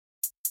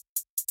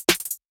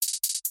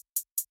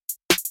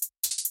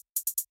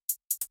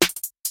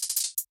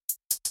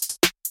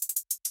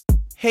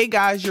Hey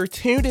guys, you're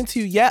tuned into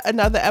yet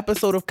another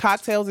episode of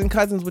Cocktails and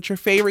Cousins with your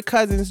favorite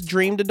cousins,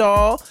 Dream the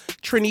Doll,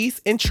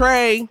 Trinice, and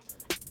Trey.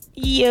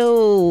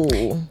 Yo.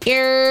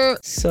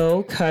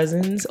 So,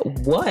 cousins,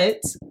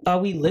 what are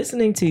we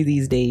listening to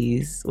these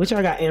days? What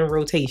y'all got in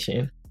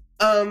rotation?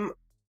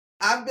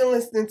 I've been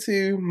listening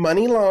to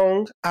Money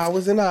Long,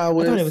 Hours and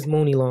Hours. I thought it was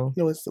Mooney Long.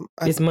 No, it's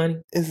Money.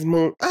 It's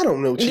Moon. I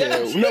don't know, chill.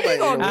 Nobody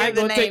knows. I ain't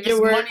gonna take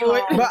your word for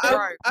it. But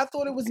I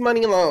thought it was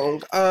Money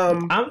Long.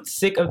 I'm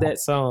sick of that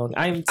song.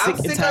 I'm sick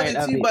and tired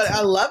of it too, but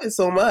I love it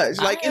so much.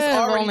 Like, it's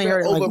already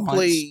been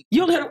overplayed.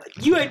 You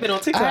ain't been on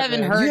TikTok. I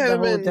haven't heard. You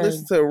haven't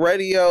listened to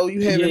radio.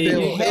 You haven't been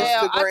on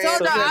Instagram. I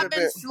told you I've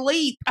been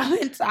asleep. I've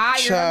been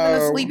tired. I've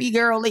been a sleepy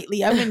girl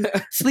lately. I've been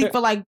asleep for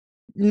like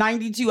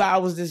 92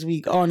 hours this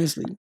week,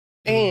 honestly.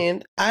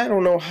 And I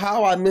don't know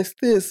how I missed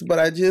this, but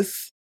I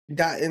just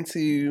got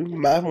into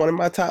one of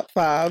my top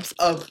fives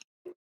of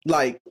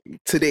like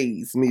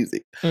today's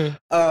music. A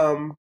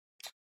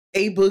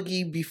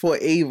Boogie Before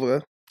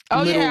Ava.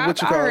 Oh yeah,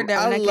 I heard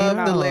that. I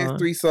love the last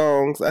three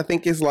songs. I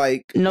think it's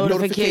like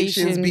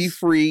Notifications, Be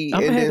Free,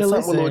 and then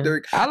something with Lil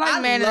Durk. I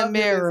like Man in the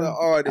Mirror.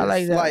 I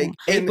like that. Like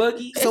A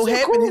Boogie. So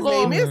having his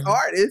name is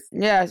artist.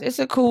 Yes, it's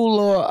a cool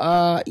little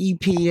EP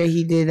that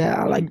he did.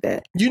 I like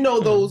that. You know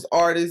those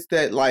artists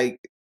that like,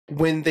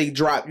 when they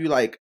drop, you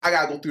like, I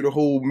gotta go through the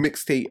whole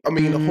mixtape. I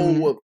mean, the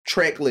whole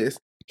track list.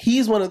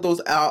 He's one of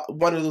those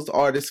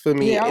artists for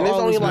me. Yeah, and it's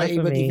only like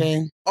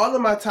all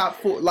of my top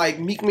four. Like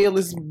Meek Mill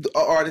is an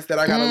artist that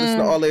I gotta listen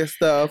to all their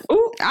stuff.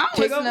 Ooh,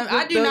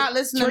 I do not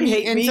listen to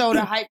Meek until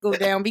the hype go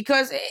down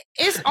because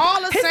it's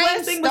all the His same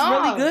last thing stuff.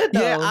 was really good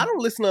though. Yeah, I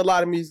don't listen to a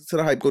lot of music to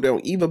the hype go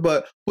down either.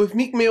 But with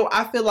Meek Mill,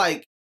 I feel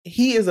like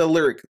he is a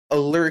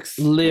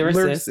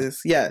lyricist.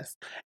 Yes,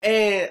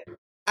 and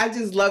I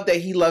just love that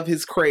he loved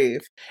his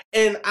craft.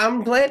 And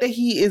I'm glad that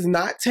he is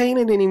not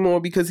tainted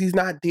anymore because he's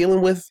not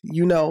dealing with, that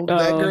girl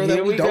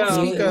that we don't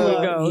speak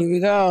of. Here we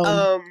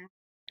go.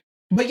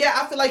 But yeah,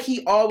 I feel like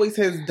he always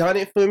has done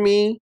it for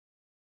me.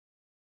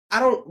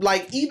 I don't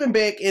like, even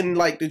back in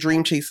like the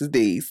Dream Chasers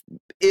days,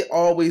 it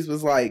always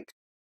was like,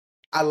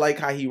 I like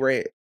how he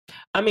read.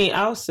 I mean,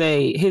 I'll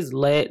say his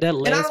last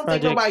and I don't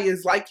think nobody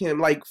is like him,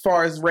 like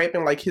far as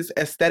rapping, like his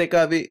aesthetic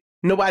of it.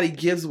 Nobody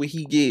gives what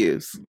he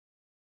gives.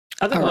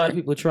 I think a lot of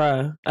people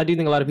try. I do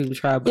think a lot of people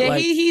try, but yeah,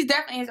 he's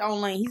definitely his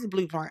own lane. He's a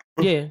blueprint.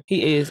 Yeah,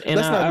 he is, and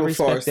I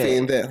respect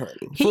that. Honey.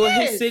 For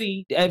his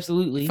city,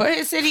 absolutely. For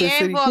his city,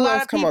 and for a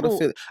lot of people.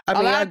 I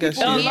mean, I guess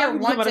a lot of people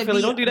come out of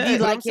Philly. Don't do that.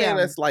 Like him.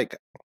 That's like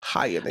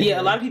higher than him.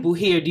 A lot of people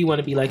here do want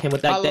to be like him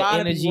with like that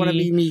energy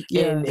be Meek,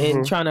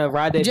 and trying to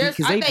ride that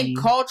beat. I think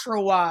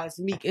cultural wise,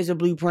 Meek is a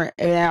blueprint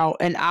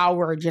in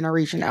our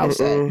generation. I would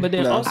say, but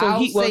then also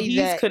he's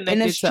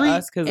connected to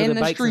us because of the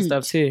bikes and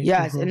stuff too.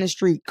 Yes, in the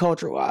street,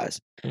 culture wise.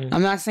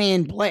 I'm not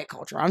saying black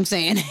culture. I'm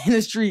saying in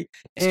the street.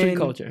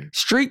 Culture.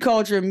 Street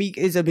culture, Meek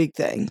is a big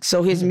thing.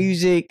 So his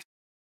music,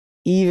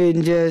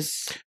 even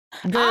just.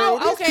 I'll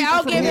give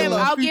him a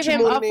flower.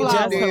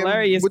 That's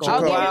hilarious.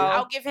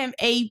 I'll give him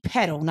a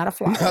pedal, not a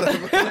flower.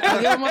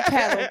 I'll give him a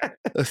pedal.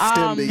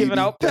 Give it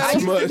out.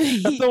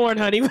 A thorn,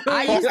 honey.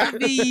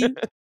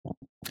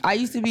 I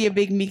used to be a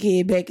big Meek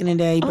head back in the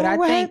day, but I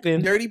think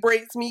Dirty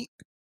Braids Meek.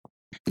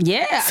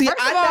 Yeah. See,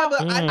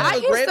 I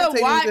used to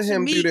watch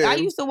Meek. I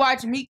used to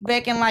watch Meek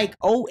back in like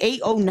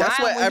 08, 09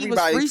 when he was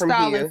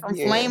freestyling from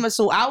Flamer.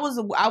 So I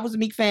was a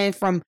Meek fan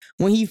from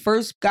when he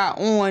first got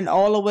on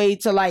all the way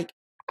to like,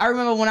 I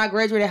remember when I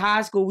graduated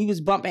high school, we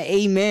was bumping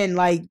Amen,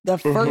 like the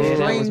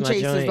first Dream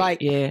Chasers. Like,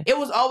 it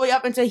was all the way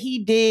up until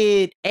he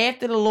did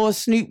after the Lil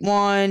Snoop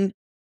one.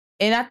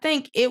 And I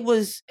think it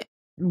was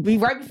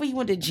right before he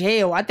went to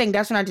jail. I think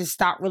that's when I just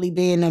stopped really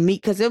being a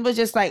Meek because it was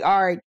just like,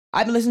 all right,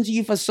 I've been listening to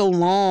you for so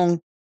long.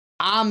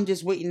 I'm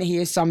just waiting to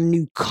hear some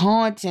new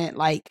content.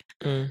 Like,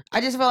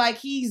 I just feel like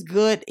he's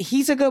good.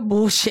 He's a good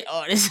bullshit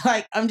artist.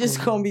 Like, I'm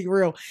just gonna be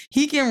real.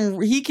 He can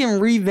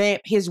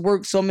revamp his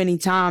work so many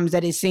times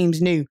that it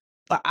seems new.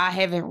 But I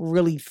haven't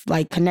really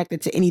like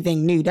connected to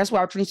anything new. That's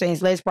why I'm trying to say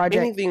his last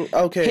project.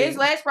 His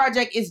last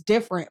project is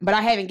different, but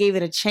I haven't gave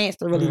it a chance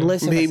to really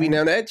listen. Baby,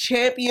 now that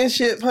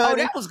Championship, honey. Oh,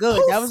 that was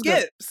good. That was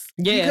good.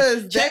 Yeah,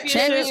 because that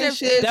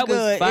championship that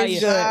was fire.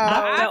 It's good.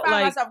 I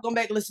found myself going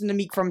back to listen to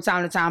Meek from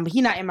time to time, but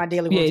he's not in my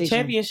daily rotation. Yeah,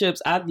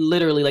 Championships. I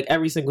literally like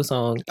every single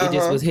song. It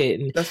just was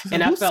hitting,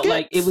 and I felt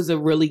like it was a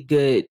really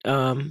good.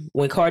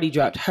 When Cardi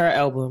dropped her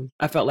album,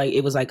 I felt like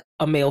it was like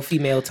a male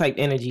female type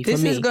energy.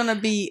 This for me. Is gonna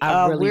be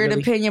a weird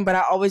opinion,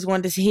 but I always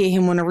wanted to hear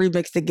him on a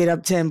remix to Get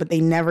Up 10, but they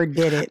never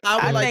did it.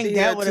 I think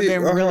that would have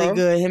been really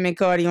good. Him and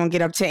Cardi on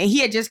Get Up 10, and he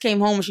had just came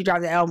home when she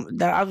dropped the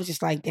album. I was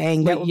just like,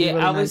 dang, that would be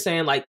really I was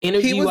saying like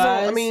energy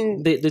wise. I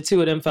mean, the two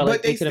of them felt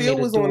like they could have made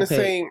a dual on the pick.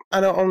 same.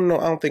 I don't know.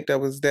 I don't think that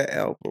was that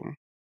album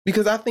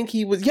because I think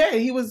he was. Yeah,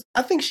 he was.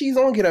 I think she's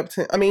on Get Up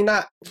 10. I mean,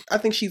 not. I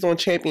think she's on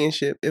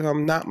Championship. If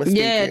I'm not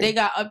mistaken. Yeah, they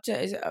got Up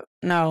to.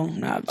 No,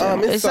 not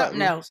Up to. It's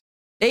something else.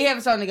 They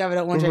have something together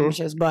that won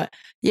championships, but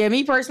yeah,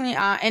 me personally,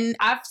 and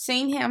I've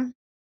seen him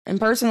in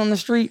person on the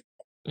street.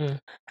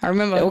 I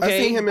remember. Okay. I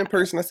seen him in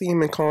person. I seen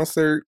him in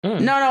concert.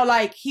 No,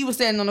 like he was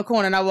standing on the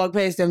corner and I walked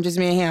past him, just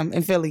me and him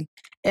in Philly.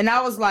 And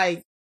I was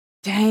like,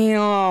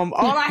 damn.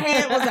 All I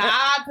had was an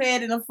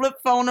iPad and a flip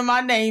phone in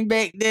my name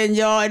back then,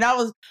 y'all. And I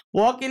was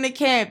walking to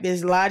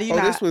campus,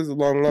 this was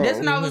long. This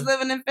when I was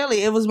living in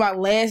Philly. It was my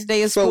last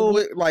day of school.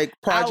 So what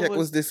project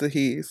was this of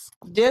his?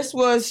 This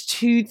was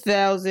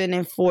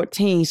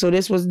 2014. So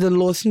this was the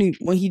Lil Snoop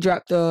when he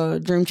dropped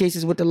the Dream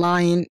Chasers with the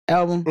Lion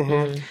album.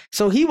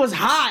 So he was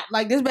hot.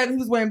 Like this back, he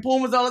was wearing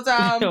Pumas all the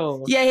time.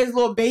 He had his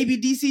little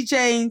baby DC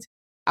chains.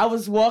 I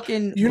was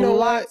walking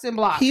blocks and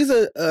blocks. He's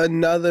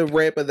another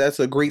rapper that's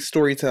a great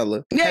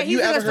storyteller. Yeah, have you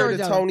ever heard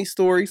of Tony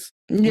stories?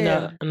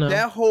 Yeah. No.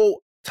 That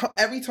whole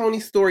every Tony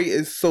story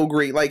is so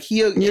great. Like he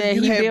had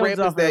rappers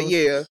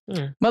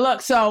that But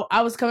look, so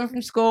I was coming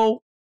from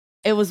school.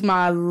 It was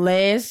my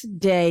last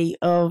day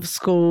of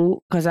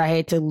school because I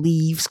had to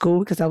leave school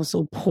because I was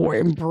so poor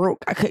and broke.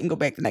 I couldn't go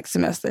back the next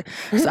semester.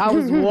 So I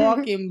was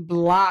walking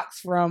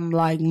blocks from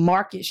like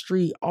Market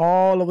Street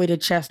all the way to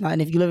Chestnut.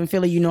 And if you live in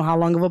Philly, you know how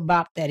long of a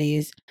bop that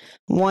is.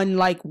 One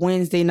like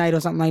Wednesday night or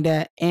something like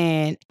that.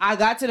 And I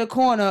got to the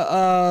corner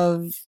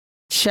of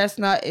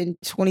Chestnut and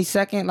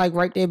 22nd, like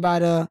right there by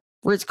the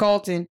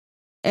Ritz-Carlton.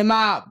 And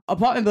my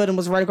apartment building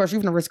was right across the street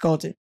from the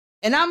Ritz-Carlton.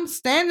 And I'm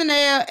standing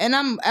there and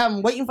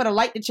I'm waiting for the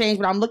light to change,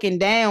 but I'm looking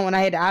down. When I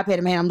had the iPad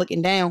in my hand, I'm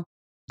looking down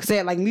because they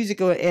had like music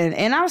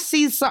and I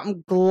see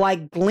something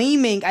like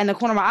gleaming in the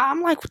corner of my eye.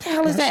 I'm like, what the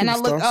hell is that? And I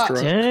look up.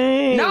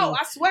 Dang. No,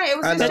 I swear it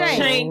was his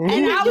chain.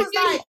 And I was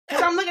like,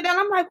 so I'm looking down.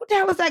 I'm like, what the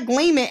hell is that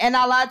gleaming? And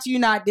I lied to you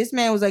not. This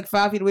man was like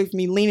 5 feet away from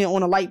me, leaning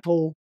on a light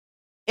pole,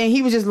 and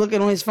he was just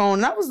looking on his phone.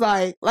 And I was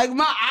like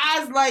my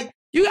eyes like.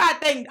 You gotta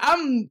think,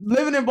 I'm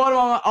living in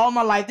Baltimore all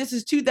my life. This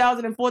is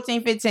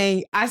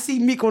 2014-15. I see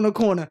Meek on the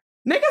corner.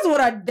 Niggas would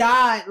have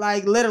died,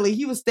 like, literally.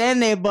 He was standing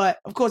there, but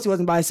of course he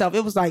wasn't by himself.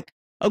 It was like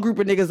a group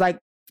of niggas, like,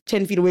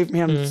 10 feet away from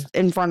him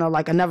in front of,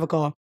 like, another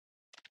car.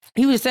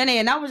 He was standing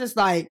there, and I was just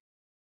like,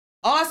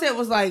 all I said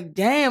was like,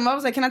 damn. I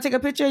was like, can I take a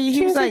picture of you?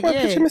 He was like,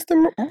 yeah. Picture,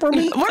 Mr.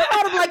 Bernie? What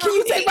about him? Like, can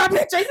you take my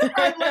picture?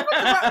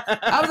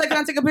 I was like, can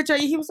I take a picture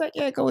of you? He was like,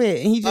 yeah, go ahead.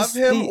 And he just...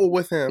 Of him or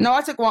with him? No,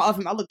 I took one of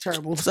him. I looked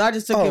terrible. So I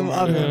just took him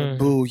of him.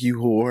 Boo, you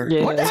whore.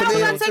 Yeah. What the hell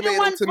was I taking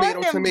one from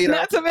him?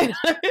 Tomato.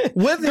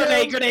 With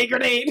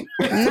Grenade.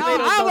 No,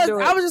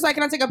 I was just like,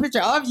 can I take a picture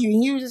of you?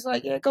 And he was just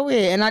like, yeah, go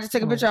ahead. And I just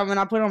took a picture of him and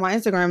I put it on my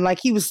Instagram. Like,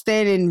 he was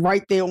standing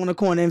right there on the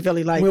corner in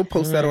Philly. Like, we'll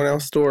post that on our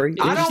story.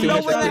 I don't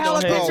know where the hell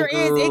the picture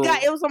is.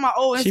 It was on my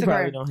old Instagram. She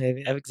probably don't have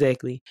it.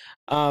 Exactly.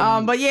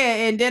 But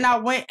yeah, and then I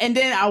went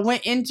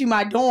into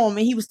my dorm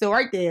and he was still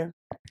right there.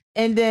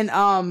 And then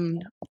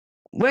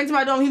went to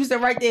my dorm, he was still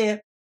right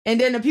there. And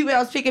then the people that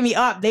was picking me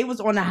up, they was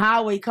on the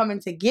highway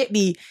coming to get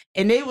me.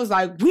 And they was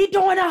like, we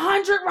doing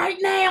 100 right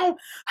now.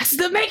 I said,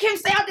 to make him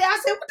stay out there. I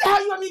said, what the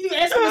hell you want me to do?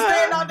 Ask him to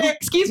stay out there.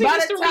 Excuse me,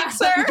 Mr. Week,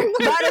 sir.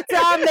 By the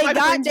time they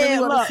got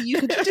there, look, you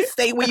could just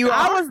stay where you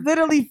are. I was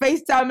literally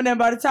FaceTiming them.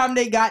 By the time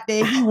they got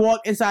there, he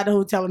walked inside the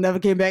hotel and never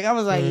came back. I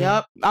was like,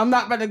 yup. I'm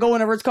not about to go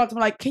in a Ritz-Carlton.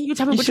 I'm like, can you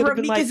tell me what your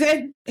Meek is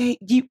in? Hey,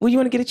 you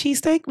want to get a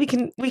cheesesteak? We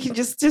can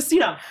just you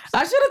know.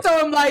 I should have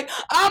told him like,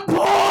 I'm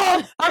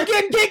poor. I'm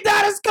getting kicked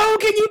out of school.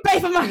 Can you pay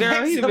for my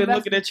girl? He's been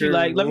looking at you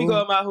like, let me go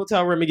in my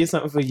hotel room and get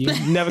something for you.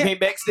 Never came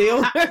back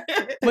still.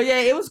 But yeah,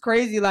 it was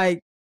crazy.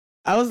 Like,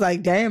 I was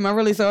like, damn, I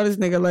really saw this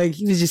nigga. Like,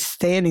 he was just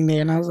standing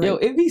there, and I was like, yo,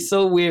 it'd be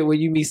so weird when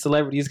you meet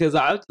celebrities because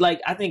I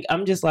think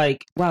I'm just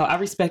like, wow, I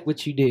respect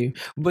what you do,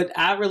 but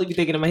I really be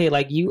thinking in my head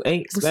like, you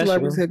ain't special. What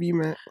celebrities have you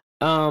met?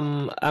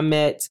 I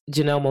met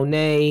Janelle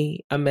Monáe.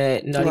 I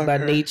met Naughty by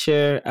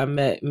Nature. I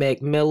met Mac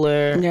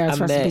Miller. Yeah, I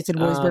met the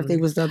boy's birthday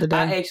was the other day.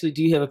 I actually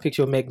do have a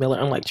picture of Mac Miller.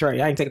 I'm like,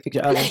 Trey, I ain't take a picture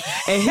of him.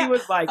 And he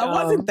was like, I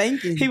wasn't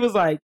thinking. He was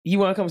like, you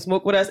want to come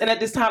smoke with us? And at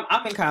this time,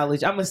 I'm in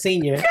college. I'm a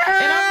senior.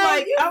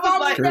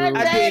 Girl, and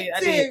I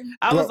did.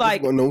 I was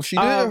like, well, no, she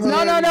didn't.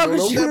 No,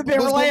 because you would have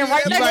been laying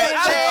right there.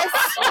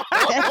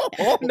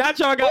 Not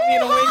y'all got me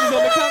in the wings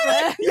on the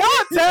cover.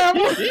 Y'all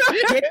terrible.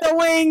 Get the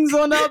wings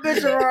on the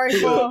obituary.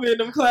 In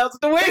them clouds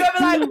with the wings.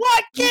 Be like,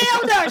 what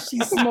killed her? She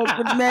smoked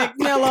with Mac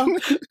Miller.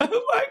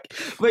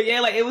 But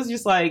yeah, like it was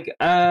just like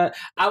I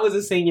was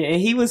a senior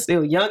and he was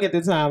still young at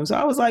the time, so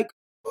I was like,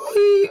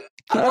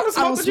 I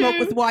don't smoke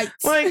with whites.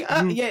 Like,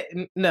 yeah,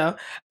 no.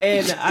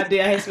 And I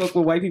had smoked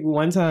with white people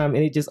one time,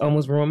 and it just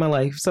almost ruined my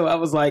life. So I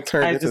was like,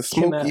 turned into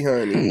smoky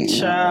honey.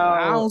 Child.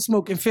 I don't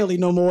smoke in Philly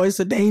no more. It's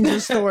a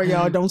dangerous story,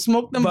 y'all. Don't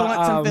smoke them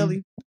blunts in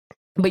Philly.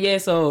 But yeah,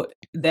 so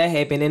that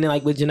happened, and then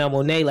like with Janelle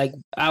Monáe, like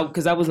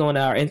because I was on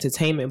our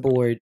entertainment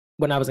board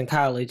when I was in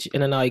college,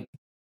 and then like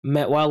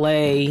met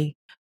Wale,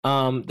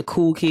 the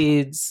Cool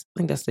Kids. I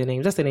think that's their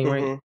name. That's their name,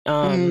 right?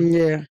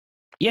 Yeah.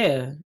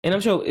 Yeah, and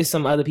I'm sure it's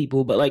some other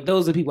people, but like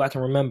those are people I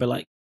can remember,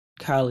 like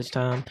college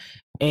time.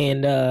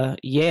 And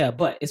yeah,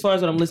 but as far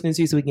as what I'm listening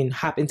to, so we can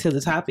hop into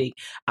the topic,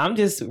 I'm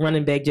just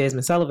running back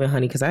Jazmine Sullivan,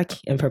 honey, because I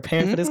am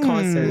preparing for this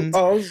concert.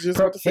 Oh, I was just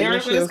preparing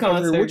for this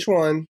concert. Which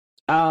one?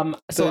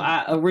 So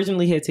I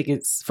originally had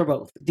tickets for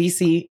both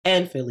DC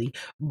and Philly,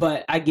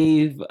 but I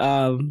gave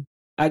some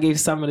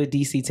of the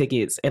DC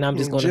tickets, and I'm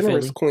just going to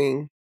Philly.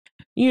 Queen.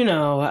 You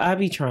know, I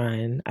be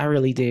trying. I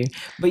really do.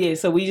 But yeah,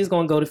 so we just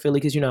gonna go to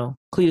Philly because, you know,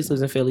 Cletus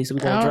lives in Philly. So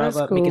we're gonna drive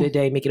up, make it a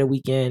day, make it a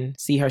weekend,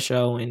 see her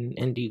show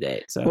and do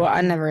that. So well,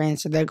 I never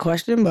answered that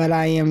question, but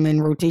I am in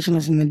rotation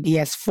listening to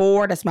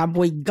DS4. That's my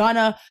boy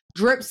Gunna.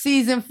 Drip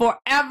season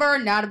forever.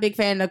 Not a big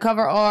fan of the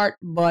cover art,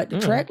 but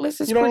the track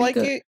list is pretty good. You don't like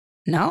it?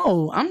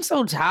 No, I'm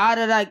so tired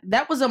of like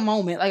that was a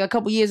moment like a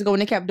couple years ago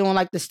when they kept doing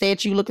like the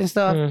statue looking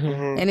stuff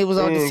and it was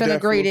all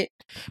disintegrated.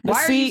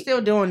 Why are you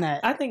still doing that?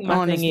 I think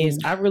my thing is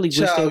I really wish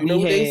that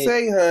we had. They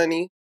say,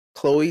 honey,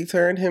 Chloe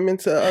turned him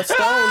into a stone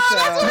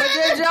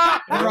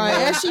child. Right,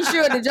 as she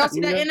should. Did y'all see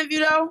that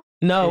interview though?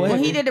 No,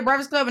 when he did the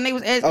Breakfast Club and they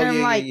was asking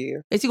him like,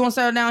 is he gonna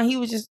settle down? He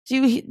was just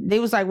they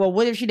was like, well,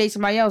 what if she dates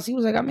somebody else? He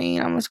was like, I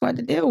mean, I'm just going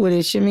to deal with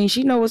it. I mean,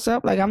 she know what's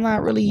up. Like, I'm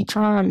not really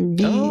trying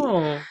to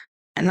be.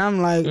 And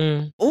I'm like,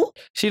 oh,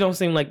 she don't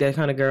seem like that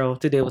kind of girl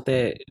to deal with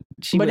that.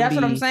 But that's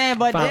what I'm saying.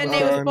 But then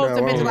they were supposed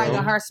to mention like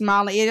her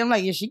smiling. I'm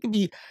like, yeah, she could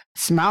be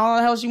smiling all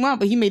the hell she want,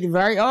 but he made it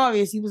very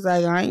obvious. He was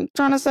like, I ain't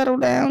trying to settle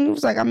down. He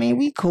was like, I mean,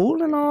 we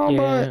cool and all,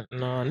 but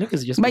no,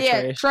 niggas just. But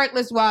yeah, track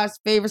list wise,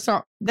 favorite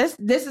song. This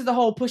is the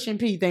whole Push and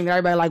P thing that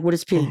everybody like. What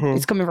is P?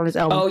 It's coming from this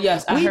album. Oh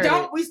yes,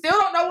 we still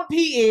don't know what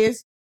P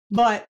is.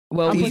 But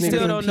we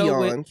still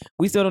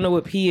don't know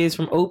what P is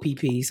from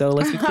OPP. So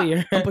let's be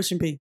clear. I'm pushing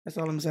P. That's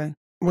all I'm saying.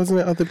 Wasn't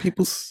it other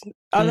people's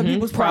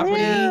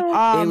property?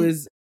 Yeah. It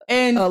was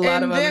and a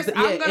lot of this.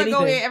 I'm gonna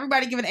go ahead.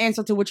 Everybody give an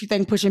answer to what you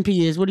think pushing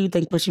P is. What do you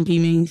think pushing P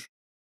means?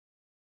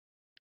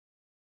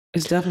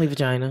 It's definitely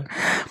vagina.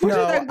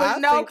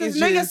 No, because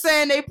niggas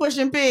saying they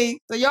pushing P.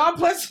 So y'all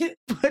pushing.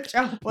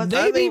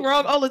 They be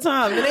wrong all the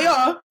time. They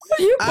are.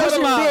 You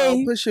pushing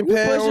B. Pushing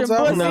pounds.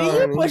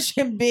 You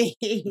pushing B.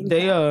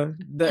 They are.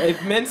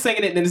 If men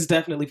saying it, then it's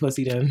definitely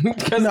pussy then.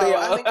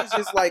 I think it's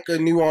just like a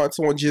nuance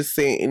on just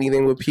saying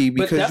anything with P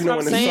because you know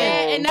when the song.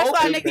 And that's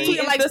why niggas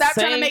tweeting like, stop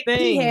trying to make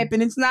P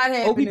happen. It's not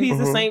happening. OPP is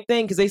the same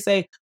thing because they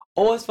say,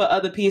 oh, it's for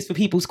other P, it's for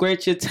people.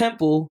 Scratch your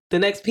temple. The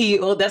next P,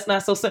 oh, that's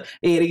not so simple.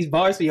 Yeah, these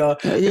bars for y'all.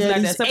 It's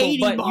not that simple.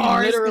 But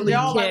bars, you literally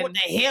y'all like, what the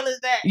hell is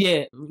that?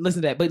 Yeah,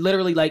 listen to that. But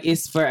literally, like,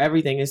 it's for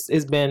everything.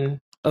 It's been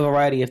a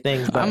variety of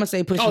things. But I'm gonna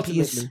say pushing P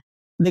is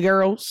the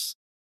girls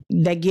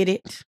that get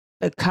it.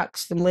 That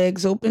cocks them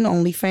legs open,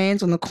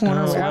 OnlyFans on the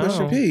corner.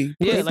 Pushing P.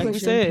 Yeah, like you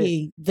said.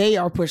 P. They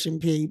are pushing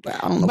P, but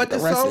I don't know what the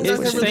rest is.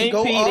 It's the same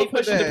P. They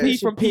pushing the P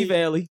from P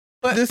Valley.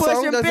 But this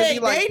song doesn't be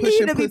like they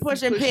need to be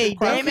pushing P.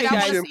 Damn it, I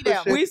want to see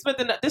that. We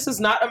spent this is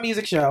not a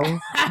music show,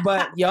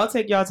 but y'all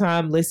take y'all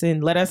time,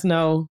 listen, let us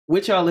know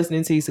what y'all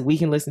listening to so we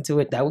can listen to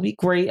it. That would be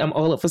great. I'm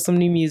all up for some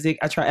new music.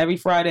 I try every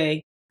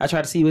Friday. I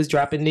try to see what's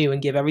dropping new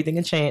and give everything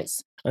a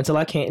chance until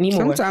I can't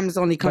anymore. Sometimes it's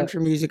only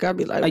country music. I'll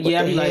be like,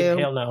 I'll be like,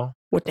 hell no.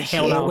 What the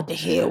hell? No. What the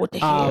hell? What the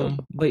hell?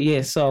 But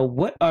yeah, so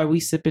what are we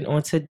sipping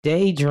on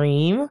today,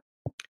 Dream?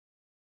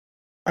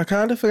 I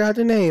kind of forgot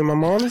the name.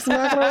 I'm honestly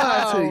not gonna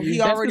lie to you.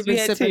 He already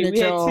been sipping it,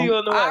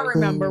 y'all. I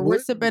remember. We're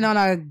sipping on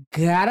a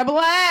Gotta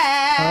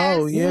Blast.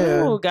 Oh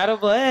yeah, ooh, Gotta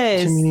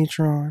Blast. Jimmy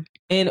Neutron.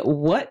 And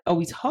what are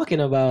we talking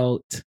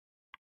about?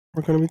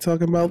 We're gonna be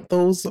talking about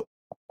those.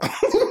 I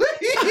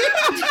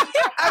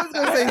was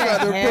gonna say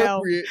something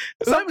appropriate.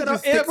 Something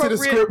just stick to the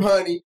script,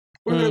 honey.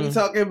 We're gonna be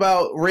talking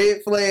about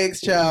red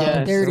flags,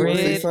 child. Yes,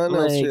 red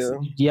flags.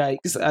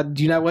 Yikes!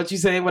 Do not want you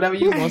saying whatever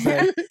you want to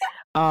say.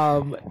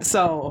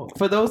 So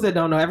for those that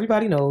don't know,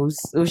 everybody knows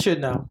or should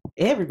know.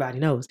 Everybody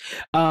knows.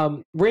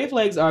 Red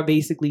flags are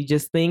basically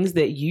just things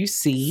that you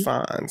see.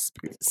 Signs.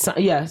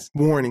 Yes.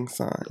 Warning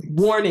signs.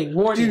 Warning.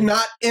 Do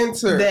not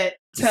enter. That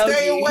tell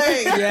Stay you.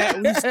 away. Yeah,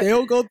 we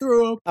still go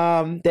through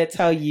them. That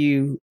tell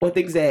you what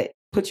things that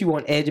put you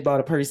on edge about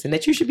a person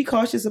that you should be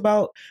cautious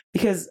about,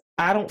 because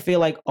I don't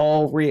feel like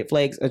all red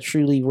flags are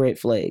truly red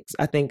flags.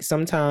 I think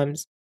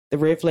sometimes the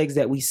red flags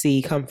that we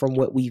see come from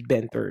what we've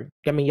been through.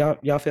 I mean,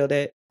 y'all feel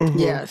that? Mm-hmm.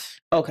 Yes.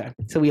 Okay,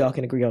 so we all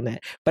can agree on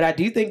that. But I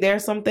do think there are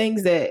some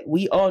things that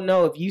we all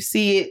know, if you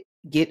see it,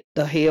 get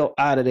the hell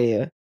out of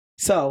there.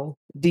 So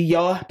do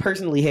y'all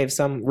personally have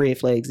some red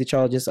flags that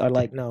y'all just are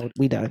like, no,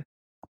 we done?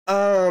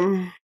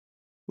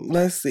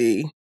 Let's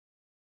see.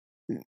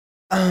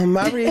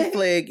 My red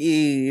flag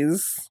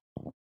is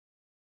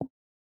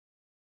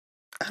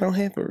I don't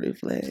have a red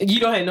flag.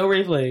 You don't have no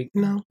red flag?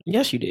 No.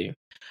 Yes, you do.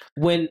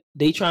 When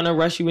they trying to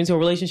rush you into a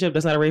relationship,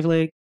 that's not a red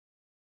flag?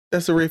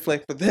 That's a red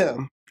flag for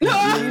them.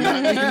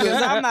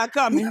 Because I'm not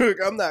coming. Look,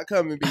 I'm not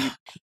coming, baby.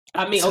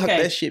 I mean,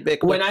 okay. That shit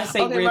back when I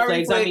say red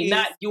flags, I mean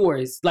not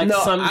yours. Like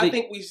no, I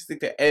think we should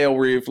stick to L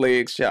red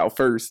flags, child,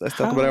 first. Let's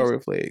talk about our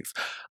red flags.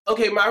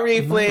 Okay, my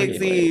red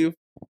flags is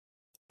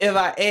if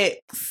I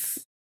ask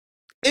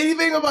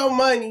anything about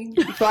money,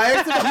 if I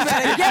ask about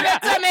money, give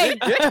it to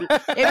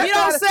me. If you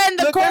don't send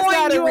the coin, that's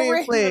not you a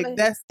red flag.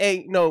 That's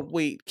a no.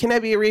 Wait, can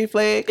that be a red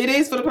flag? It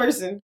is for the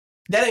person.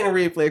 That ain't a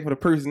red flag for the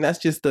person. That's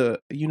just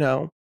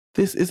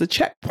this is a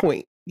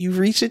checkpoint. You've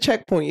reached a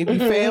checkpoint. If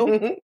you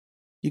fail,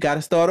 you got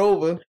to start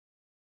over.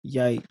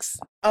 Yikes.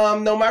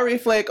 No, my red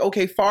flag.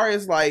 Okay, far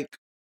as like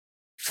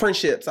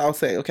friendships, I'll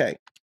say okay.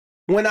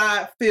 When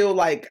I feel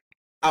like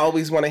I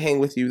always want to hang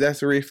with you.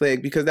 That's a red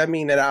flag because that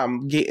means that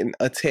I'm getting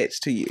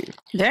attached to you.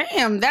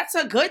 Damn, that's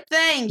a good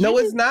thing. No,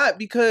 it's not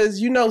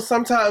because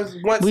sometimes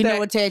once we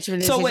know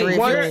attachment is. So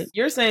wait,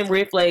 you're saying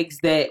red flags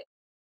that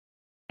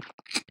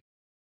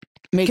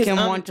make him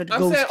want to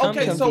go.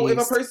 Okay, so if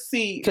a person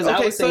see,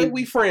 so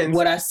we friends.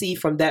 What I see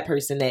from that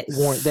person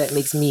that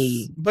makes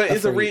me, but afraid.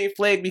 It's a red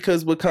flag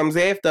because what comes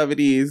after of it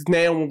is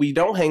now when we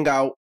don't hang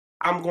out,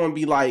 I'm going to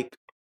be like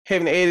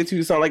having an attitude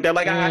or something like that.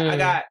 Like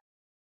I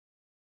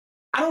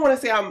don't want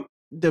to say I'm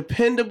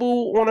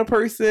dependable on a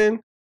person.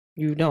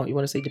 You don't. You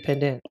want to say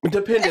dependent.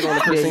 Dependent on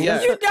a person,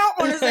 yes. You don't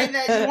want to say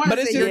that. You want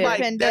to say just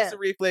like, that's a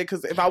red flag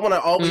because if I want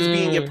to always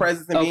be in your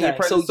presence and be in your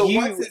presence. So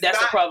that's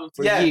a problem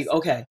for you.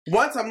 Okay.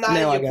 Once I'm not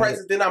in your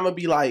presence, then I'm going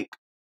to be like,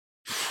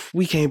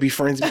 we can't be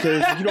friends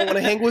because you don't want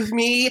to hang with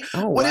me.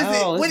 Oh, what is it?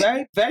 It's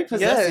very, very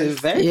possessive. Yes.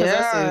 Very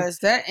possessive. Yes,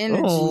 that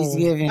energy's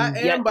giving. I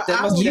am, but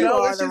you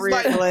are the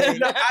red flag.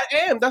 I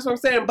am. That's what I'm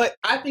saying. But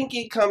I think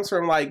it comes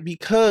from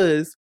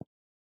because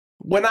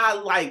when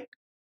I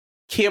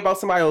care about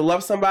somebody or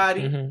love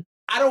somebody,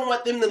 I don't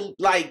want them to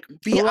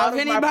be love out of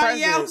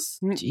anybody my else.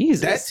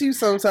 Jesus, that too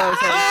sometimes.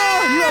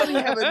 You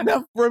only have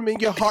enough room in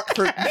your heart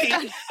for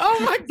me. Oh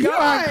my God, you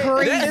are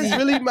crazy. That is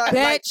really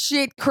that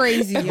shit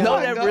crazy. No,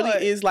 that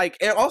really is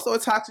and also a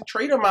toxic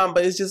trait of mine.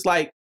 But it's just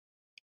I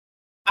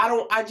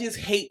just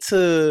hate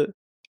to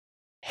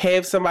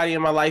have somebody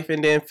in my life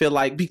and then feel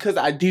because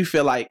I do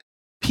feel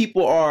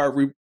people are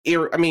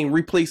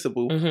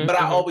replaceable. But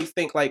I always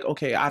think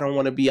okay, I don't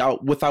want to be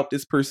out without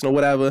this person or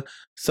whatever.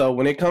 So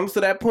when it comes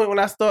to that point when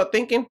I start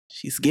thinking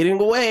she's getting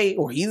away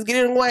or he's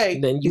getting away,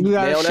 then you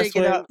gotta shake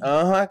it up.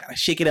 I gotta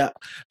shake it up.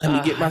 Let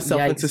me get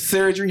myself into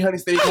surgery, honey.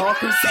 Stay calm.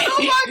 Oh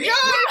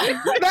my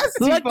God, that's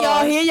too far.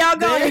 Y'all, here y'all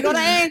go. They're gonna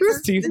answer.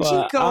 That's too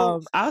far.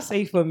 I'll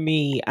say for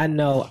me, I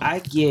know I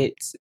get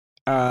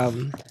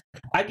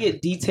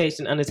detached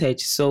and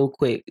unattached so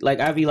quick.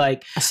 I be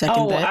like,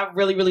 I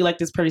really, really like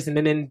this person.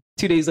 And then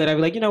 2 days later, I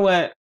be like, you know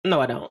what? No,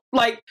 I don't.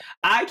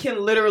 I can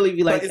literally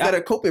be like... But is that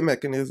a coping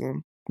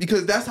mechanism?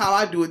 Because that's how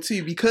I do it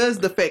too. Because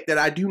the fact that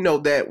I do know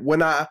that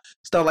when I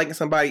start liking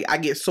somebody, I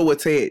get so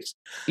attached.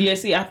 Yeah,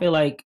 see, I feel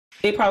like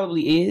it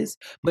probably is,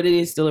 but it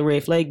is still a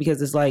red flag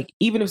because it's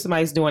even if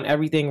somebody's doing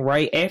everything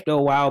right, after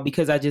a while,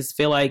 because I just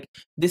feel like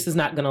this is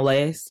not going to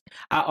last,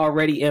 I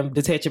already am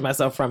detaching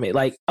myself from it.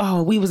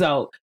 We was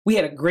out, we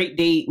had a great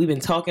date, we've been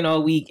talking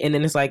all week, and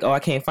then it's I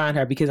can't find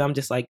her because I'm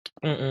just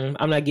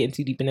I'm not getting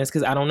too deep in this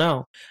because I don't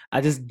know.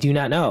 I just do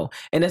not know.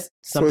 And that's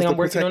something I'm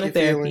working on in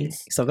therapy.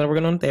 Something I'm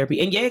working on in therapy.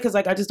 And yeah, because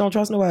I just don't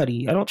trust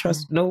nobody. I don't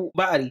trust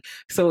nobody.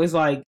 So it's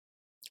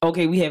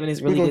okay, we having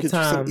this really good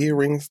time. Some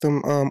earrings,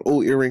 them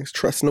old earrings.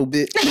 Trust no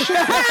bitch.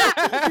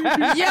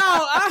 Yo,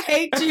 I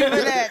hate you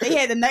for that. They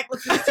had the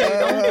necklaces too.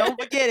 Don't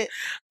forget it.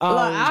 Look,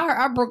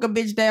 I broke a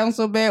bitch down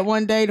so bad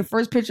one day. The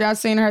first picture I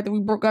seen her after we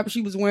broke up,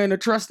 she was wearing a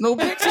Trust No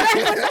Bitch.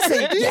 I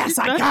said, yes,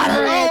 I got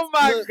her. Oh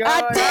my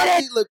God, I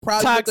did it. Look,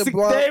 probably toxic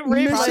with the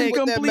mission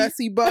complete. That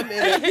messy bum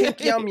and a pink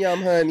yum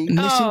yum, honey.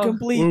 Mission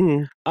complete.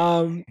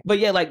 Mm-hmm. But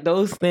yeah,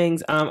 those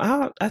things.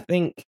 I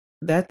think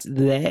that's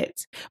that.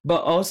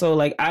 But also,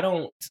 I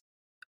don't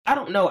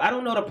know. I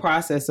don't know the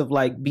process of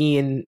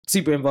being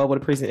super involved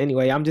with a person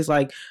anyway. I'm just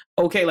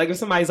okay, if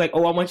somebody's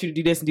oh, I want you to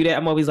do this and do that,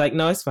 I'm always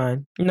no, it's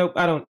fine. Nope,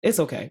 I don't. It's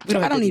okay.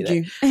 I don't need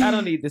you. I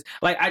don't need this.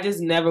 I just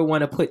never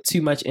want to put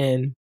too much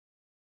in,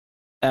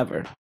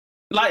 ever.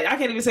 I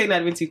can't even say not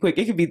even too quick.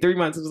 It could be 3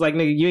 months. It was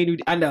nigga, you ain't even,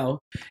 I know.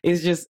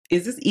 It's just,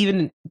 is this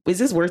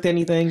worth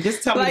anything?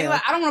 Just tell me. I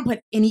don't want to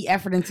put any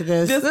effort into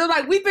this.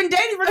 We've been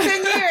dating for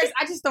 10 years.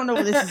 I just don't know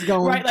where this is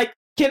going. Right,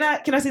 Can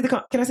I see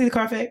the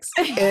Carfax?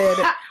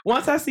 And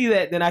once I see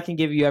that, then I can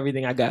give you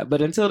everything I got.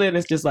 But until then,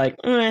 it's just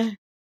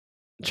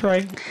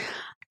Trey.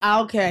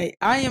 Okay,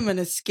 I am an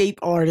escape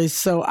artist,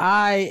 so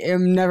I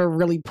am never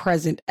really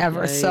present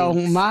ever. Nice. So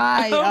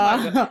my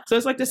so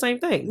it's the same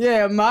thing.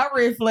 Yeah, my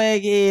red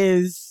flag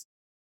is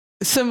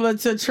similar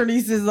to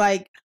Trinice's.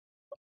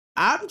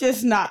 I'm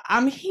just not.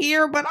 I'm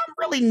here, but I'm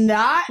really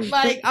not.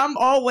 I'm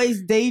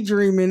always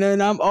daydreaming,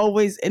 and I'm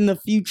always in the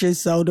future.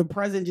 So the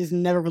present just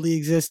never really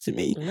exists to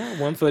me. No,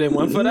 1 foot in,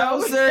 1 foot out.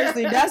 No,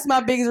 seriously, that's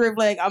my biggest red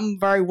flag. I'm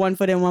very 1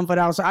 foot in, 1 foot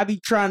out. So I be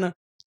trying to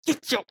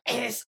get your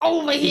ass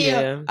over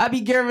here. Yeah. I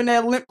be giving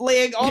that limp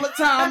leg all the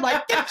time.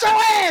 Get your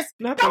ass.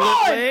 Come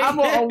on. I'm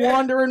a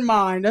wandering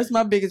mind. That's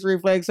my biggest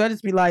red flag. So I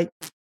just be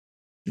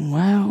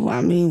well,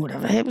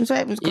 whatever happens,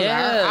 happens.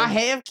 Yeah. I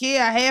have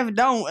care, I have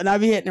don't. And I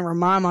be having to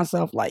remind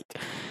myself, what,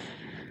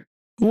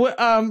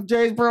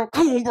 James Brown,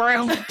 come on,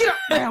 Brown. Get up,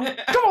 Brown.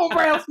 Come on,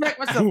 Brown. Smack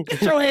myself.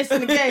 Get your ass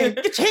in the game.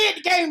 Get your head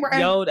in the game, Brown.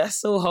 Yo, that's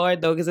so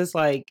hard, though, because it's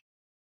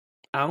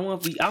I don't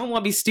want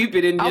to be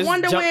stupid and I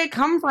wonder where it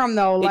come from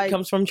though. It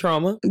comes from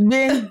trauma.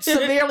 Being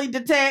severely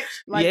detached.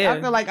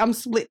 I feel like I'm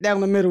split down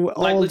the middle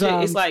all the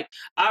time. It's I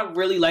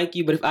really like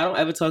you, but if I don't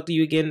ever talk to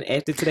you again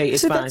after today,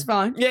 it's fine. That's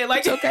fine. Yeah,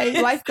 it's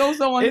okay. Life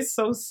goes on. It's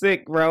so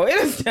sick, bro. It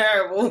is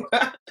terrible.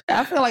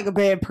 I feel like a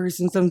bad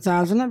person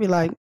sometimes, and I be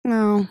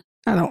no.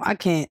 I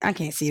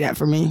can't see that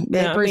for me.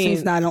 Bad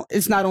person's not on.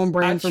 It's not on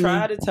brand for me. I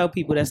try to tell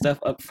people that stuff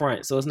up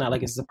front, so it's not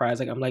it's a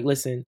surprise. I'm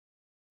listen.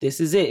 this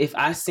is it. If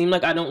I seem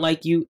like I don't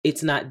like you,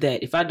 it's not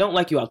that. If I don't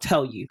like you, I'll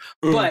tell you.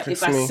 But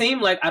if I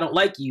seem like I don't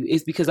like you,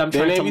 it's because I'm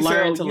trying to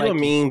learn to like you. You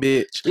a mean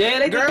bitch. Yeah,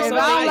 they girl, if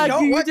I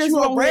don't want you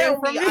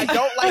around me. I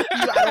don't like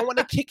you. I don't want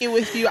to kick it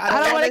with you.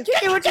 I don't want to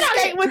kick it with you.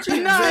 Skate with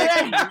you. No.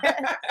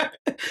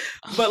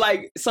 But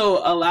like,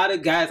 so a lot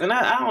of guys, and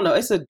I don't know.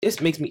 It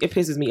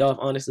pisses me off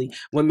honestly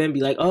when men be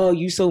like, "Oh,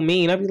 you so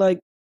mean." I be like,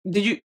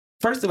 "Did you?"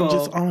 First of all,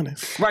 just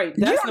honest. Right.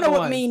 You don't know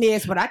what mean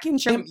is, but I can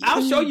show you.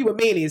 I'll show you what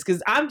mean is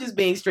because I'm just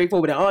being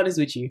straightforward and honest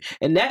with you.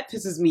 And that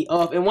pisses me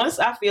off. And once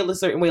I feel a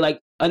certain way, like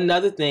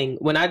another thing,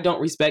 when I don't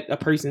respect a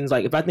person's,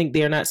 like if I think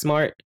they're not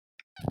smart,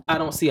 I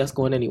don't see us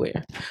going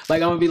anywhere.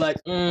 Like I'm going to be like,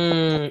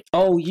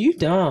 oh, you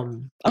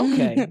dumb.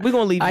 Okay. We're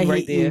going to leave you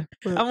right there.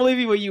 I'm going to leave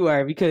you where you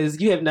are because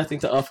you have nothing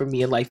to offer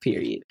me in life,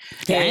 period.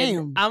 Damn.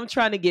 And I'm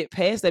trying to get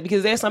past that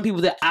because there's some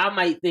people that I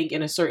might think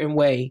in a certain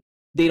way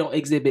they don't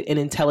exhibit an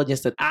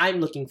intelligence that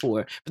I'm looking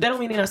for. But that don't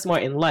mean they're not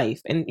smart in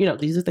life. And, you know,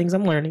 these are things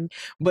I'm learning.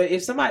 But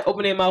if somebody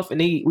open their mouth and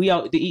we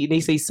out to eat and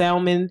they say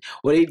salmon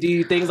or they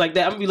do things like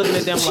that, I'm going to be looking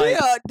at them like...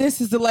 Yeah, this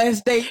is the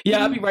last day.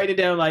 Yeah, I'll be writing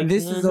down like...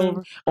 This is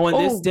over. On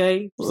this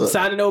day.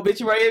 Signing the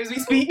obituary as we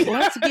speak.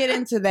 Let's get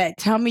into that.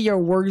 Tell me your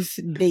worst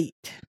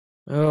date.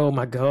 Oh,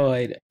 my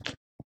God.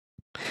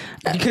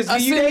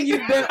 Because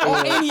you've been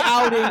on any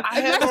outing.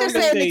 Let's just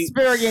say an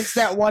experience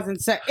that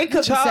wasn't it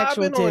could be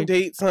sexual. I've been on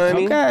dates,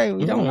 honey. Okay,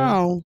 we don't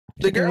know.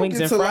 The girl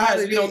gets a lot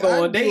of dates.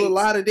 I do a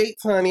lot of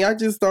dates, honey. I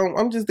just don't.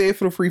 I'm just there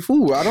for the free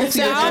food. I don't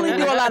see. I only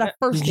do a lot of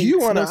first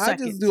dates. I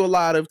just do a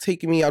lot of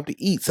taking me out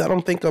to eat. So I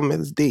don't think I'm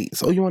as dates.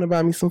 So you want to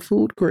buy me some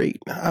food? Great.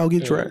 I'll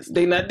get dressed.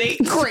 They not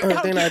dating. Great.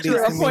 They not dating.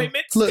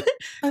 Appointments. Look,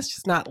 let's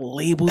just not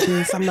label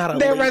this. I'm not a.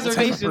 They're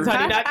reservations,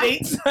 honey, not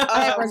dates.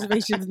 I have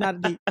reservations, not a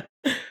date.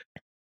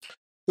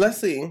 Let's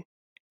see.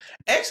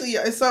 Actually,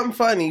 it's something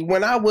funny.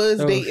 When I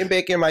was dating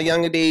back in my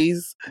younger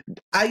days,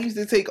 I used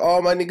to take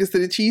all my niggas to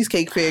the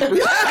Cheesecake Factory.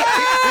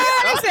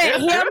 I said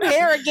him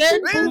here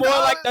again. More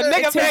like the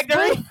nigga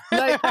factory.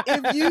 Like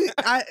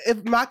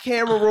if my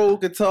camera roll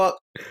could talk,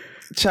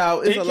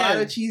 child, it's a lot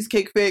of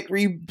Cheesecake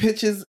Factory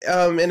pictures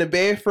in a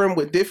bathroom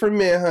with different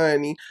men,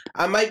 honey.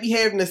 I might be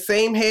having the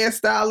same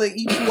hairstyle at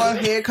each one,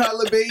 hair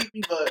color,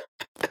 baby, but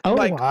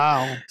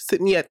wow.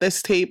 Sitting at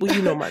this table,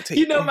 you know my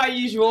table. You know my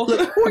usual.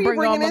 Look, who are you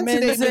bringing in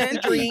today,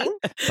 Mr. Dream?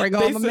 Bring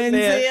all the men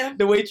in.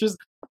 The waitress.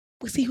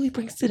 We'll see who he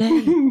brings today.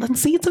 Let's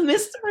see. It's a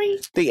mystery.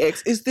 They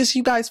ask, is this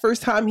you guys'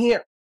 first time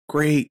here?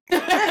 Great.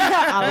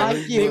 I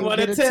like you. They want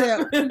a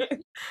tip.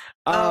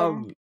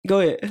 Go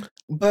ahead.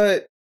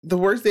 But the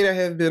worst date I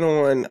have been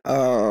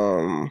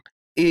on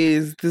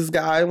is this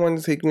guy wanted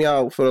to take me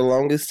out for the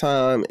longest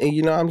time. And,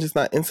 you know, I'm just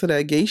not into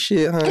that gay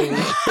shit, honey.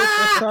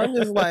 So I'm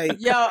just like...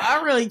 Yo,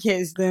 I really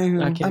can't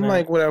stand him. I'm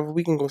like, whatever,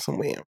 we can go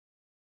somewhere.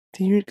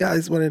 Do you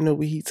guys want to know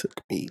where he took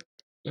me?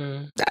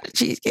 Not a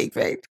Cheesecake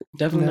Factory.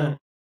 Definitely not.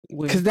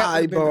 Because that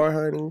eyeball,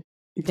 honey.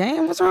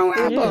 Damn, what's wrong with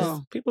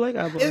eyeball? People like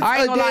eyeball. It's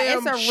a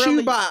damn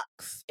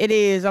shoebox. It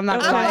is. I'm not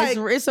gonna lie.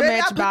 It's a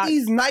matchbox.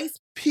 These nice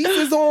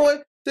pieces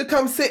on to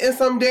come sit in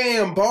some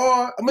damn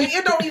bar. I mean,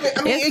 it don't even.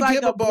 I mean, it's it like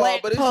give a bar,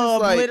 but it's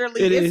just like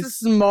literally. It's a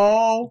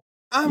small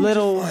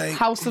little like,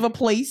 house of a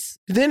place.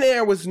 Then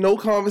there was no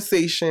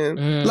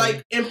conversation.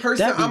 Like in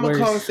person, I'm a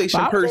conversation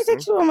person. I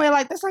think you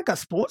like that's like a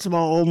sports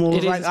ball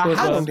almost. It like is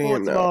a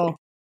sports ball.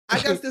 I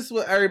guess this is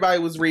what everybody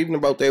was raving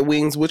about their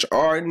wings, which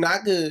are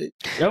not good.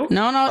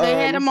 No, they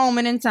had a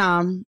moment in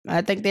time.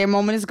 I think their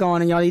moment is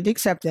gone, and y'all need to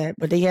accept that.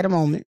 But they had a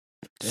moment.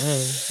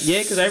 Dang.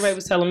 Yeah, because everybody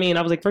was telling me, and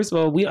I was like, first of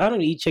all, I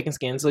don't eat chicken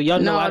skin, so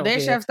y'all know I don't their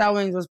care. chef style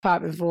wings was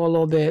popping for a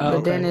little bit,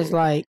 but then it's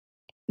like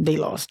they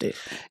lost it.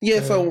 Yeah.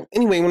 So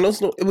anyway, when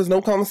it was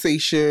no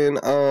conversation,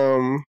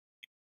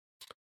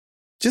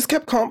 just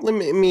kept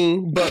complimenting me,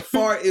 but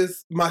far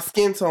as my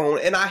skin tone,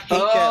 and I hate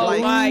that.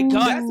 Like, my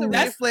God, that's a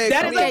red flag.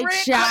 That is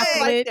a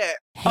chocolate. Like that.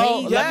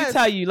 Oh, yes.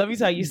 Let me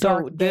tell you.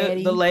 So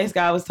the last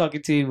guy I was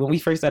talking to when we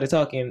first started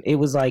talking, it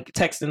was like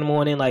text in the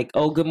morning, like,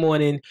 "Oh, good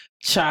morning,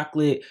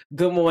 chocolate.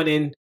 Good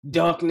morning,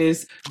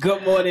 darkness.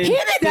 Good morning." He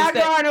did not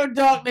go on no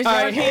darkness. All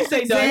right, he didn't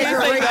say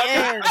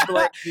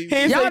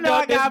darkness. Y'all know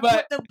I got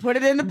put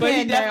it in the pen. But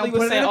he definitely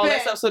was saying all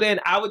that stuff. So then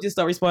I would just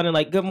start responding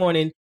like, "Good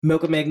morning,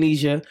 milk and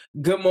magnesia.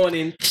 Good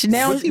morning."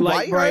 Chanel, was he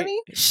white, honey?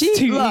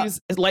 He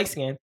was light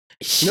skinned.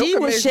 She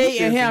was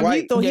shading him.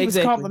 He thought he was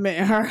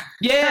complimenting her.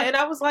 Yeah, and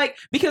I was like,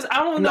 because I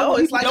don't know,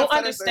 people don't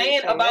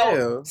understand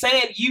about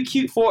saying you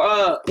cute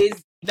for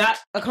is not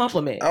a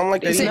compliment. I don't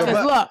like that.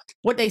 Because look,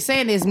 what they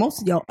saying is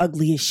most of y'all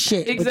ugly as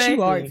shit. Exactly.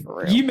 But you are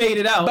for real. You made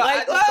it out. But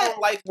I just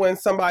don't like when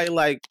somebody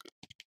like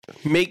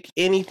make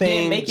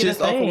anything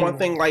just off of one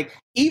thing. Like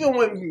even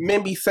when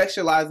men be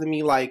sexualizing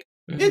me, like.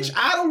 Bitch,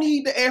 I don't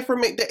need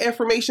the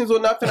affirmations or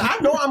nothing. I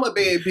know I'm a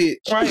bad bitch.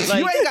 Right, like,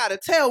 you ain't gotta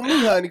tell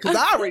me, honey, because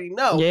I already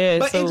know. Yeah,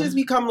 but it just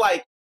become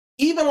like,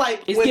 even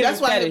like when that's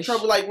why I have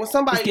trouble. Like when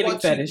somebody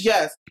wants you,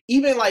 yes.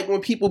 Even like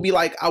when people be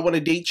like, "I want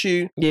to date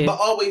you," but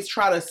always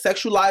try to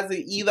sexualize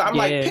it. Either I'm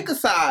like, pick a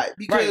side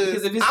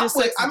because if it's just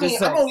sex, I'm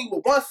only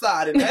with one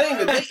side, and that ain't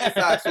the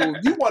dating side. So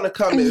if you want to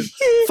come as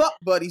fuck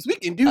buddies, we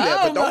can do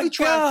that. But don't be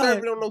trying to serve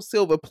it on no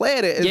silver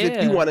platter as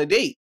if you want to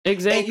date.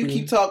 Exactly. And you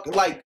keep talking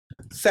like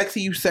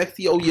sexy, you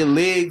sexy. Oh, your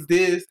legs,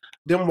 this,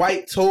 them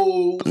white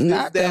toes,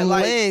 not this, them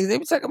that, legs. They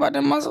be talking about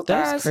them muscle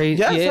thighs. That's crazy.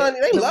 Yes, yeah. honey,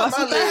 they love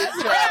my legs.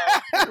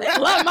 They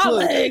love my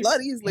legs. They love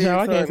these legs. No,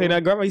 I can't say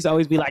that. Grandma used to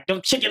always be like, them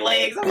chicken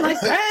legs. I'm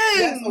like, dang.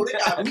 That's what they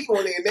got me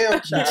on there now,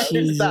 child.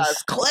 Them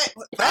thighs clap.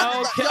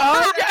 Okay.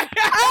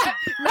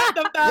 Not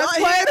them thighs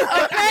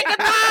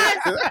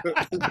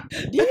clap.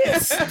 Yeah,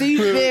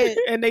 stupid.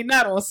 And they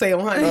not on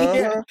sale,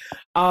 honey.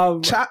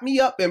 Chop me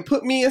up and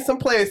put me in some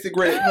plastic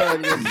wrap,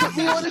 honey. Put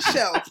me on the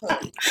shelf,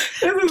 honey.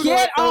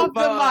 Get off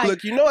the mic.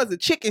 Look, you know, as a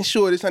chicken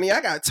shortage, honey,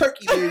 I got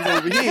turkey legs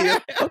over here.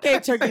 Okay,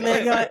 turkey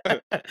leg hut.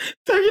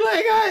 Turkey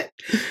leg hut.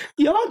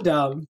 Y'all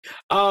dumb.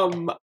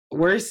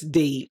 Worst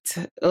date.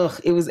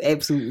 Ugh, it was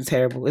absolutely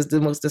terrible. It's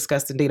the most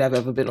disgusting date I've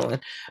ever been on.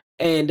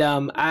 And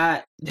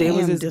there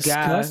was this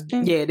guy.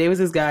 Yeah, there was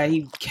this guy.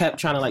 He kept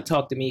trying to like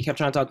talk to me. He kept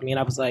trying to talk to me, and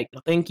I was like,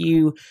 no, "Thank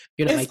you."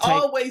 You're not it's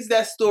always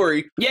that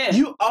story. Yeah,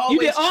 you always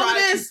did all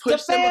try this to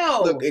push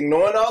them. Look,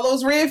 ignoring all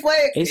those red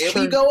flags. Here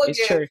we go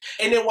again.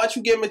 And then once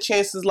you give him a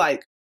chance, is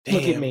like, damn.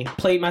 Look at me,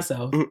 played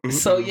myself.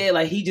 So yeah,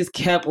 like he just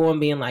kept on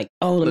being like,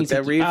 "Oh, let me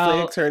that red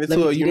flag turned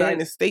into a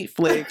United States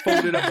flag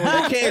folded up on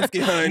the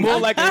casket, honey." More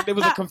like it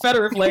was a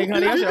Confederate flag,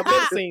 honey. I should have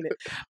been seen it.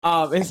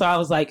 And so I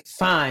was like,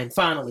 "Fine,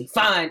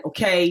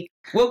 okay,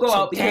 we'll go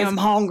out because I'm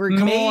hungry.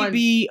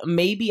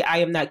 Maybe I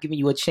am not giving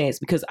you a chance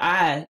because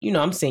I'm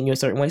seeing you a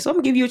certain way, so I'm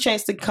gonna give you a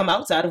chance to come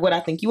outside of what I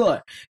think you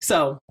are."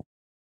 So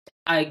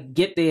I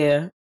get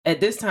there. At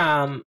this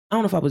time, I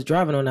don't know if I was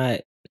driving or not.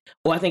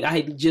 Well, I think I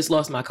had just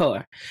lost my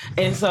car.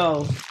 And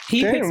so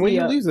he picks me up. Where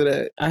you lose it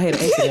at? I had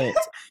an accident.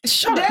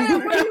 Shut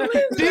up.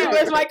 Dude,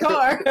 where's my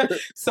car?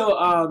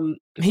 So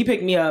he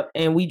picked me up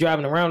and we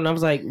driving around and I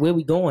was like, where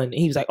we going? And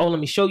he was like, oh, let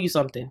me show you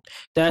something.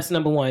 That's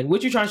number one.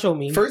 What you trying to show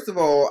me? First of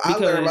all, I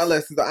learned my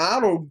lessons. I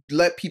don't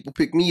let people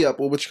pick me up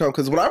or what you come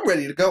because when I'm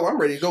ready to go, I'm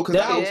ready to go.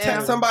 Because I'll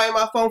text somebody on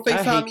my phone,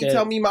 FaceTime me,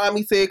 tell me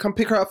mommy said come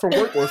pick her up from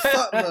work or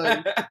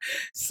something.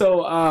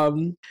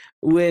 So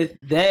with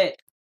that,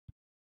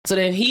 so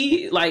then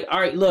he like, all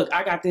right, look,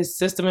 I got this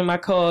system in my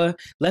car.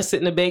 Let's sit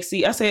in the back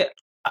seat. I said,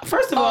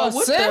 first of all,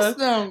 what the hell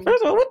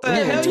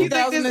do you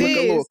think this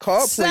is?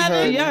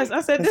 Yes, I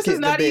said this is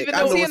not even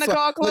no in the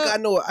car club. Look,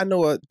 I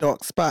know a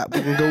dark spot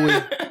we can go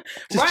in.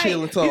 Just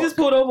chill and talk. He just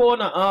pulled over on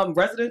a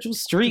residential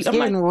street. I'm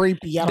like,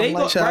 rapey. I don't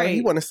like child.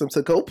 He wanted some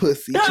to-go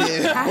pussy.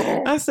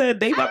 I said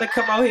they about to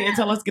come out here and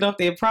tell us get off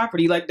their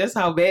property. Like that's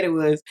how bad it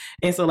was.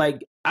 And so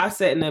like I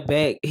sat in the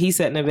back, he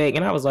sat in the back,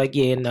 and I was like,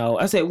 yeah, no.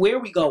 I said, where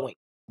are we going?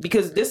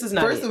 Because this is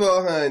not First of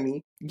all,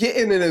 honey,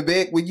 getting in the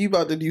back when you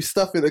about to do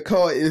stuff in the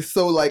car is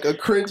so like a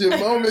cringing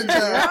moment,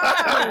 child.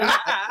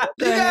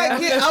 You gotta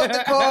get out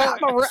the car.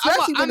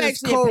 Especially when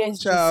it's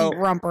cold, child.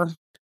 Rumper.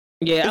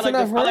 Yeah, I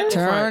like the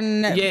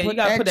turn. Yeah, you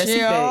gotta put that seat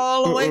back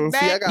all the way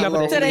back. To the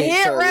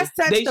headrest,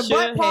 touch the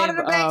butt part of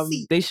the back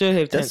seat. They should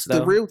have tents, That's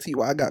the real tea.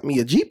 Why I got me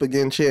a Jeep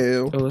again,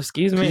 chill. Oh,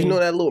 excuse me. You know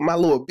that my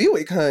little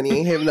Buick, honey,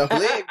 ain't have enough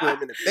leg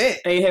room in the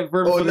back. Ain't have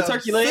room for the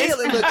turkey legs.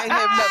 Ain't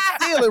have enough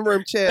ceiling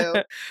room, chill.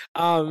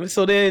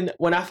 So then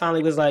when I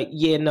finally was like,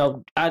 yeah,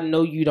 no, I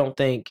know you don't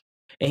think.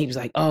 And he was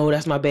like, oh,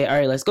 that's my bad. All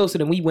right, let's go. So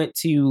then we went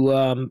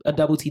to a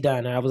Double T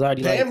diner. I was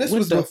already Damn, this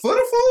was before the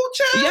food,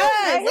 child?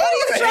 Yeah. He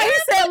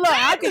said, look,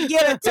 I can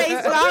get a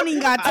taste, but I don't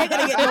even got to take it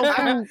to get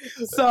no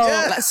food.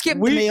 So skip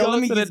the meal.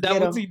 Let me go to the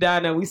Double T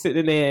diner. We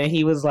sitting there, and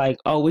he was like,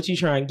 oh, what you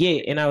trying to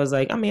get? And I was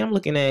like, I mean, I'm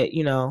looking at,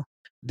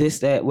 this,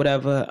 that,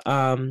 whatever.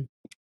 And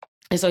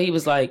so he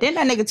was like... Then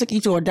that nigga took you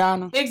to a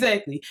diner.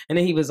 Exactly. And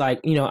then he was like,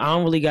 I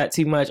don't really got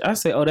too much. I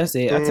said, oh, that's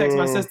it. I text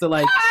my sister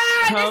like...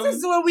 this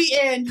is where we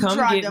end. Come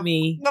get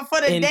me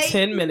in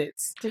 10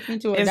 minutes. Took me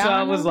to a and diner. So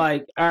I was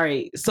like, all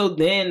right. So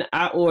then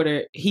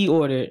he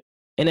ordered.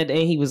 And at the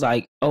end he was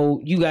like,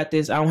 oh, you got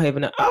this. I don't have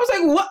enough. I was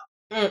like,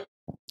 what?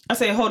 I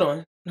said, hold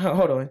on.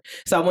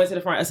 So I went to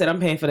the front. I said, I'm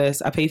paying for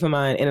this. I paid for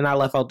mine. And then I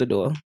left out the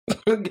door.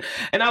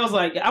 And I was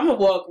like, I'm going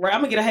to walk, right?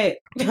 I'm going to get a hat.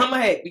 I'm a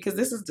hat because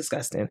this is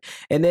disgusting.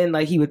 And then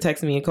like he would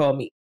text me and call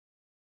me.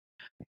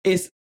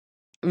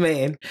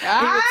 Man, he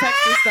would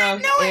text me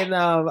stuff, and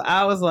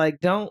I was like,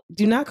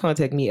 do not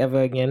contact me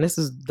ever again. This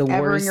is the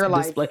worst in your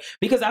display life.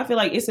 Because I feel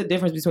like it's a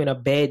difference between a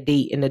bad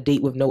date and a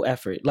date with no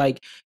effort.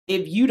 Like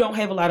if you don't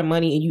have a lot of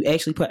money and you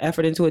actually put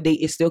effort into a date,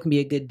 it still can be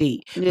a good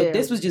date. Yeah. But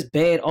this was just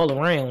bad all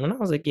around, and I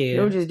was like,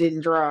 yeah, you just didn't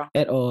draw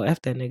at all.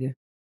 F that nigga.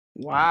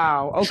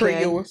 Wow.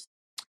 Okay.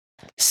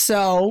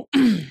 So,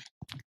 I'm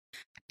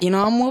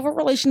more of a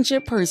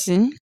relationship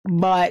person,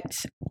 but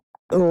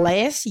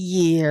last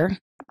year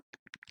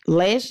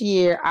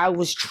I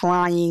was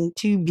trying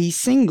to be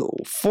single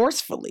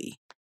forcefully.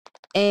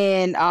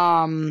 And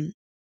so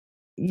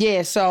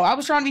I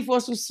was trying to be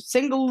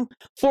single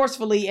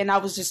forcefully, and I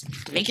was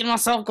just making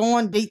myself go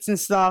on dates and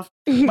stuff.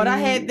 But I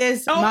had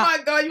this my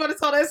God, you want to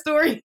tell that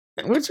story?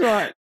 Which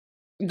one?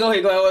 Go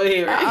ahead, over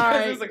here.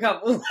 There's a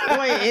couple.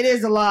 Wait, it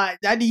is a lot.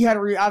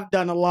 I've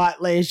done a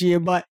lot last year.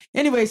 But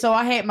anyway, so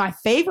I had my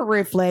favorite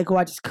red flag who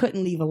I just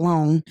couldn't leave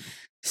alone.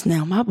 It's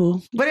now my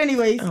boo. But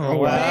anyways,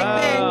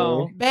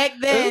 back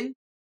then,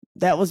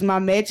 that was my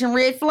matching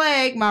red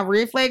flag, my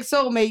red flag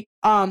soulmate.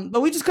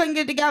 But we just couldn't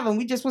get together, and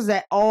we just was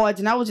at odds.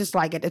 And I was just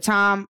like, at the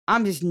time,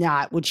 I'm just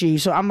not with you.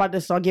 So I'm about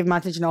to start giving my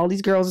attention to all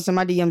these girls that's in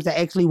my DMs that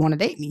actually want to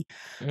date me.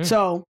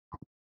 So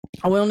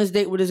I went on this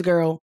date with this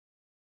girl.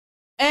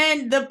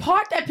 And the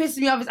part that pissed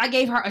me off is I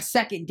gave her a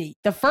second date.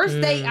 The first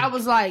date, I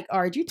was like,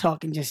 all right, you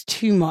talking just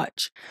too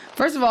much.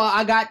 First of all,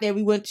 I got there.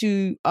 We went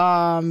to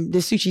the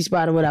sushi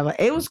spot or whatever.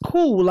 It was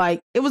cool. Like,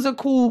 it was a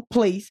cool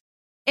place.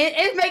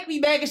 It make me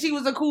mad because she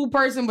was a cool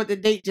person, but the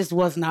date just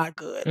was not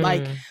good.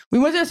 Like, we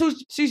went to a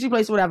sushi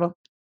place or whatever.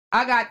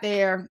 I got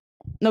there.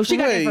 No, she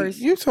got there first.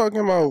 You talking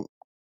about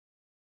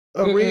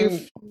a real...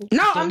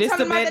 No, I'm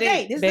talking about the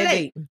date. This is the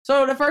date.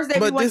 So the first day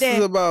we went there. But this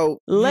is about...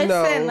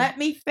 Listen, let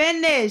me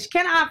finish.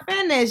 Can I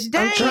finish?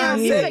 Damn, I'm trying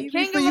to say,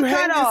 you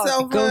hang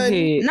yourself. Go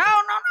ahead.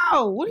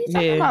 No. What are you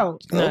talking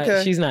about?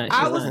 Okay. She's not.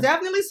 I was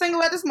definitely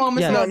single at this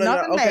moment, so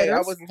nothing Okay, matters.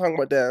 I wasn't talking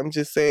about that. I'm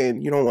just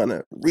saying you don't want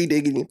to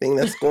redig anything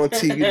that's going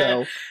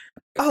to,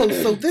 Oh,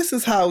 so this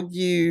is how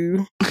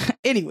you...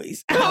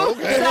 Anyways. So,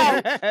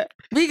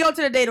 we go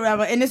to the date or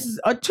whatever, and this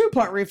is a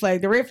 2-part red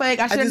flag. The red flag,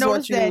 I should have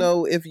noticed that... I just want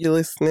you to know, if you're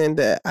listening,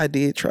 that I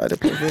did try to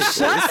prevent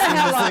Shut the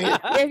hell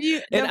up.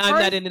 I'm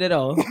not in it at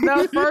all.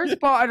 The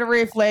first part of the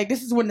red flag,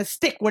 this is when the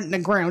stick went in the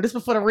ground. This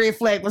was before the red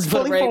flag was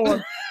fully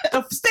formed.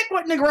 The stick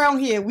went in the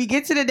ground here. We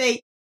get to the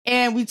date,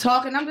 and we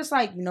talk, and I'm just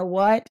like, you know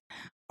what?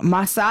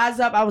 My size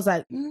up, I was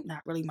like,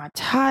 not really my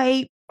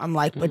type. I'm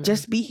like, but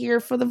just be here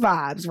for the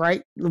vibes,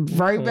 right? The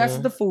very best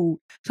of the food.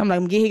 So I'm like,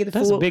 I'm getting here to get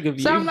the food. Big of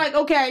you. So I'm like,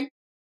 okay.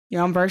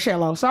 I'm very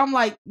shallow. So I'm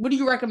like, what do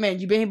you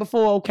recommend? You been here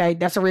before? Okay,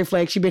 that's a red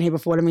flag. She been here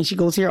before. That means she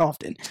goes here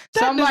often.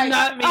 So I'm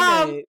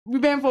like, we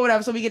been before,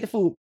 whatever. So we get the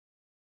food.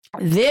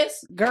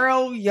 This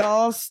girl,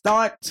 y'all,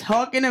 start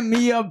talking to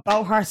me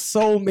about her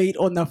soulmate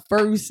on the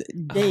first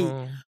date.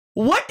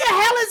 What the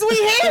hell is we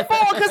here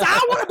for? Because I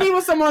want to be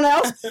with someone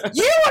else.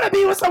 You want to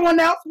be with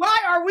someone else. Why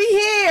are we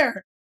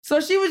here? So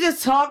she was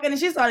just talking, and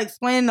she started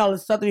explaining all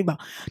this stuff to me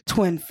about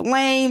twin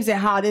flames and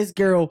how this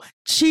girl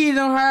cheated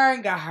on her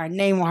and got her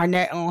name on her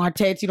neck, on her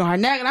tattooed on her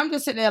neck. And I'm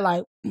just sitting there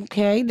like,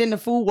 okay. Then the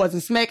food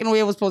wasn't smacking the way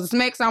it was supposed to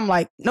smack. So I'm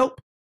like, nope.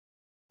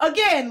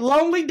 Again,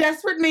 lonely,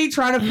 desperate me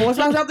trying to force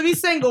myself to be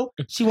single.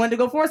 She wanted to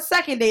go for a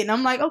second date, and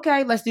I'm like,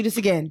 okay, let's do this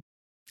again.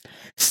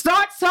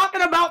 Starts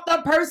talking about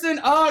the person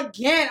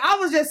again. I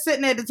was just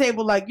sitting at the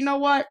table like, you know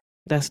what?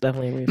 That's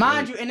definitely real.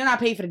 Mind you, and then I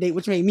paid for the date,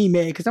 which made me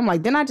mad because I'm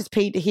like, then I just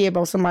paid to hear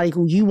about somebody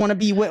who you want to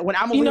be with when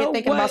I'm over here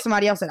thinking about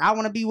somebody else that I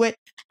want to be with.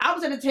 I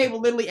was at the table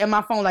literally at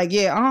my phone like,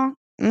 Wow.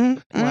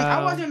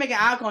 I wasn't even making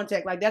eye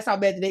contact. Like, that's how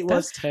bad the date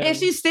was. And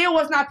she still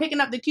was not picking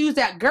up the cues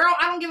that, girl,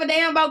 I don't give a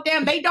damn about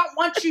them. They don't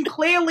want you,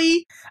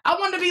 clearly. I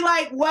wanted to be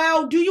like,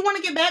 well, do you want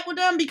to get back with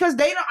them? Because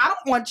I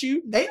don't want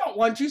you. They don't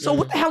want you. So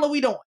what the hell are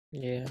we doing?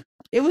 Yeah.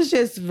 It was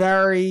just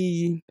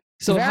very...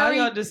 So how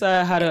y'all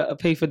decide how to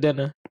pay for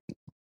dinner?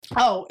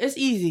 Oh, it's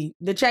easy.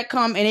 The check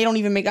come and they don't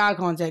even make eye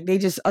contact. They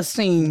just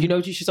assume. You know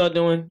what you should start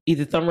doing?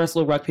 Either thumb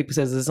wrestle or rock, paper,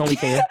 scissors. It's only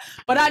fair.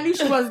 But I knew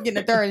she wasn't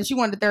getting a third, and she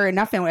wanted a third, and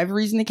I found every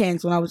reason to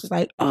cancel. And I was just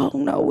like, oh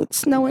no, it's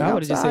snowing outside. I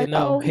would have just said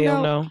no.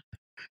 Hell no.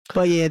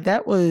 But yeah,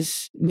 that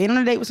was being on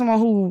a date with someone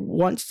who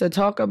wants to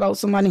talk about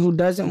somebody who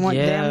doesn't want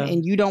them,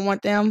 and you don't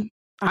want them.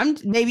 I'm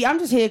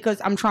just here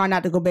because I'm trying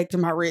not to go back to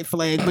my red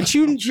flag. But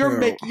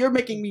you're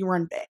making me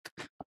run back.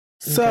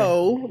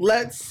 So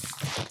let's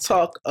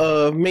talk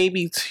of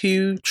maybe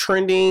 2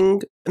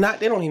 trending. They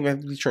don't even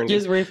have to be trending.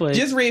 Just red flags.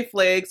 Just red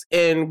flags,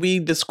 and we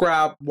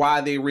describe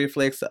why they red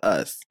flags to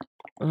us.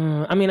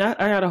 I mean, I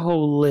got a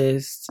whole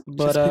list,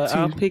 but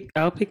I'll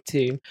pick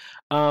 2.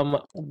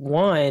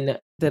 One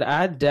that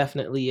I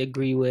definitely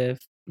agree with.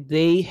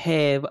 They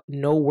have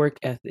no work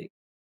ethic.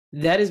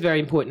 That is very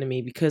important to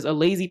me because a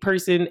lazy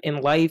person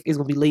in life is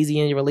going to be lazy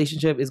in your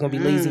relationship, is going to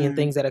be lazy in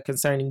things that are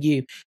concerning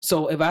you.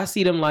 So if I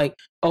see them like,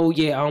 oh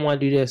yeah, I don't want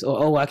to do this,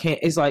 or oh, I can't,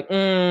 it's like,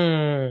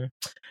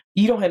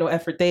 you don't have no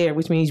effort there,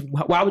 which means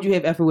why would you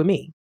have effort with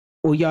me?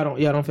 Or y'all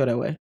don't feel that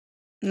way?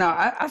 No,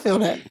 I feel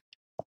that.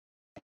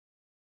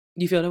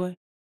 You feel that way?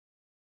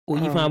 Or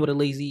you fine with a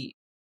lazy...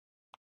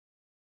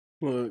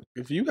 Look,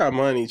 if you got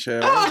money,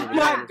 child. Oh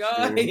my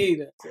God.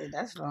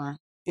 That's fine.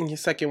 And your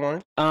second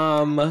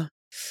one?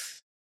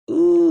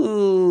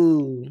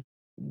 Ooh,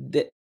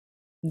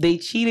 they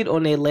cheated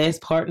on their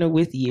last partner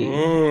with you.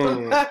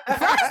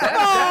 First of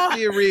all,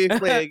 a red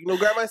flag.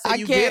 Grandma said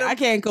you get them. I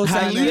can't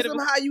co-sign that.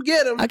 How you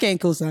get them? I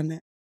can't co-sign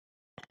that.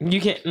 You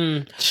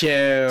can't.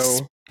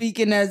 Chill.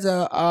 Speaking as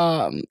a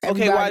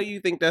okay, why do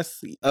you think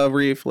that's a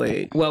red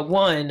flag? Well,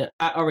 one,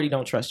 I already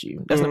don't trust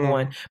you. That's number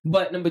one.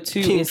 But number 2,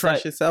 you can't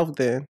trust yourself.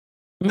 Then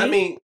I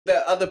mean,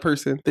 the other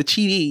person, the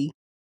cheatee.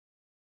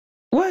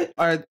 What?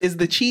 Or is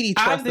the cheatee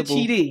trustable? I'm the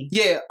cheatee.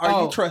 Yeah.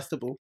 Are you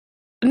trustable?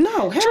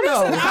 No, hell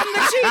no. I'm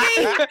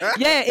the cheating.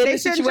 Yeah, in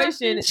this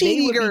situation,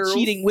 they would be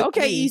cheating with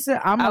me. Issa,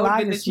 I'm a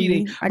liar.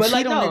 Cheating. But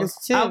like, no,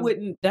 I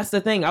wouldn't. That's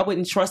the thing. I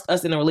wouldn't trust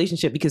us in a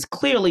relationship because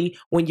clearly,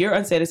 when you're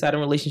unsatisfied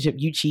in a relationship,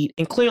 you cheat,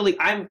 and clearly,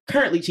 I'm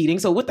currently cheating.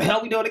 So what the hell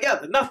are we doing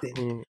together?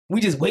 Nothing.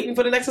 We just waiting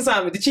for the next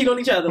assignment to cheat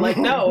on each other. Like,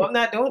 no, I'm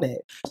not doing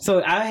that.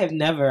 So I have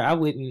never. I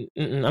wouldn't.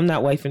 I'm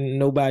not wifing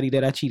nobody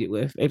that I cheated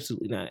with.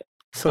 Absolutely not.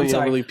 So you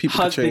don't believe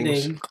people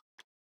change?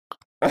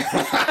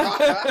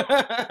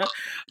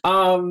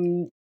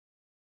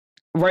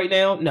 Right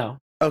now, no.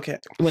 Okay.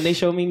 When they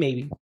show me,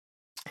 maybe.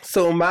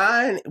 So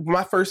my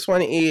first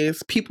one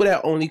is people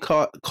that only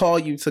call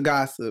you to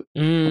gossip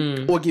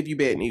or give you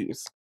bad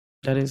news.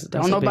 That's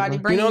don't nobody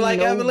bring you know, like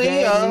no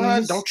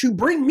Evelyn. Don't you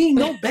bring me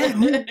no bad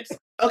news.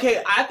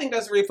 Okay, I think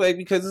that's a red flag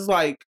because it's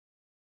like,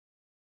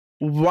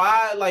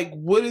 why? Like,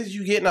 what is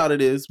you getting out of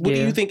this? What do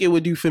you think it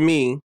would do for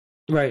me?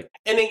 Right.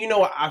 And then, you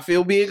know, I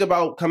feel big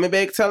about coming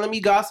back telling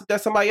me gossip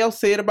that somebody else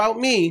said about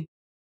me.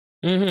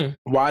 Mm-hmm.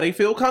 Why they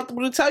feel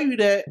comfortable to tell you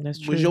that? That's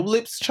true. Was your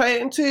lips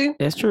chatting too?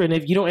 That's true. And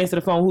if you don't answer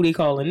the phone, who they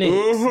calling next?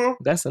 Mm-hmm.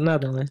 That's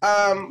another one.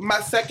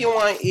 My second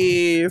one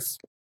is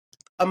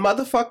a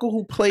motherfucker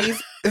who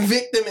plays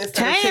victim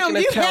instead of taking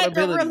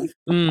accountability.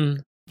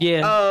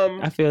 Yeah.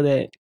 I feel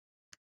that.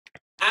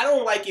 I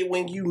don't like it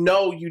when you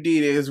know you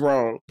did it is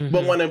wrong,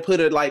 but want to put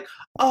it like,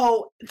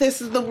 oh,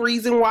 this is the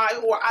reason why,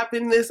 or I've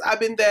been this, I've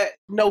been that.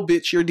 No,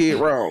 bitch, you're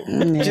dead wrong.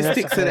 Just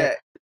stick to that.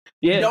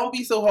 Yeah. Don't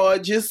be so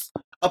hard. Just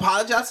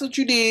apologize for what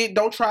you did.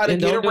 Don't try to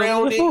get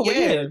around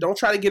it. Don't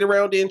try to get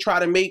around it and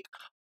try to make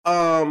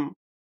a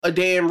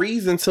damn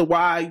reason to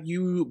why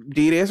you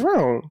did as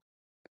wrong.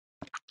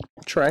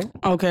 Trey?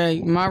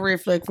 Okay, my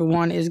red flag for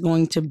one is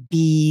going to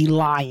be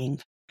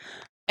lying.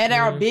 At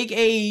our big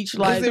age,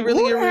 like, is it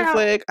really a red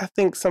flag? I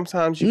think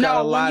sometimes you got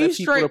a lot of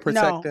people to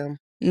protect them.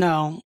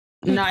 No,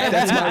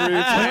 that's my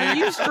red flag. When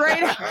you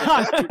straight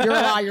up, you're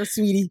a liar,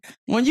 sweetie.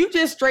 When you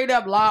just straight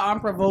up lie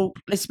unprovoked,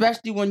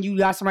 especially when you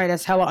got somebody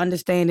that's hella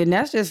understanding,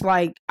 that's just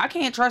like, I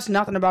can't trust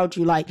nothing about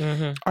you. Like,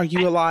 are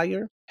you a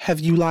liar?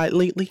 Have you lied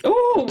lately?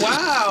 Oh,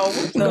 wow.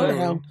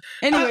 No.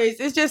 Anyways,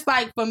 it's just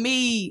like, for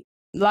me,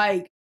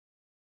 like,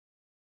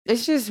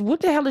 it's just,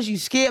 what the hell is you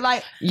scared?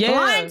 Like,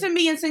 lying to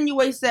me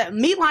insinuates that,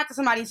 me lying to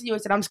somebody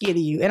insinuates that I'm scared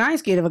of you. And I ain't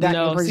scared of a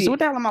goddamn person. So what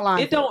the hell am I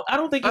lying for? I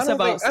don't think it's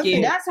about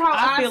scared. That's how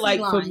I feel like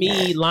lying. For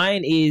me,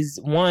 lying is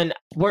one,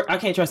 I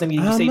can't trust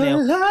anything you say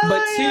now.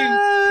 But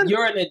two,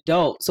 you're an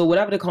adult. So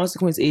whatever the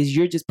consequence is,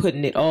 you're just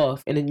putting it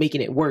off and then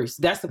making it worse.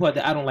 That's the part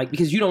that I don't like,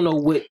 because you don't know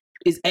what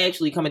is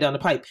actually coming down the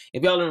pipe.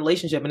 If y'all in a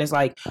relationship and it's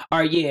like, all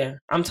right, yeah,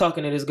 I'm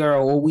talking to this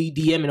girl or we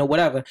DMing or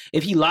whatever.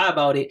 If he lie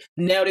about it,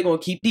 now they're going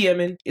to keep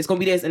DMing. It's going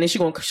to be this. And then she's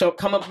going to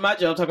come up to my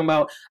job talking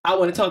about, I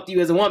want to talk to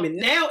you as a woman.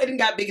 Now it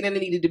got bigger than it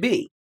needed to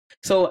be.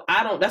 So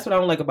that's what I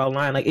don't like about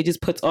lying. Like, it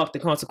just puts off the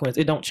consequence.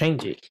 It don't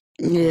change it.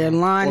 Yeah,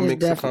 lying is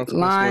definitely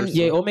lying.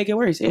 Yeah, or make it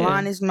worse. Yeah.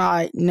 Lying is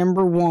my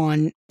number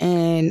one.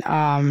 And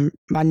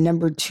my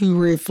number two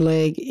red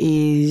flag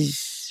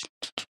is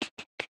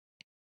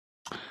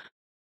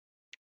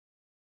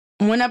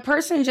when a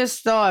person just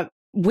start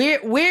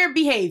weird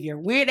behavior,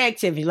 weird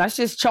activity. Let's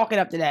just chalk it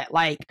up to that.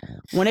 Like,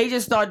 when they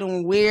just start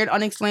doing weird,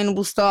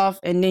 unexplainable stuff,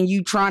 and then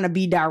you trying to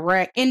be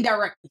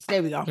indirectness.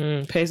 There we go.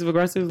 Passive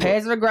aggressive,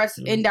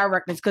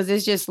 indirectness. Because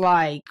it's just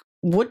like,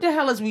 what the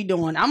hell is we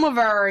doing?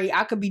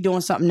 I could be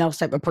doing something else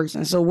type of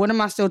person. So what am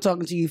I still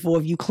talking to you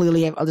for if you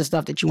clearly have other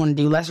stuff that you want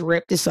to do? Let's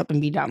wrap this up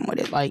and be done with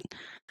it. Like,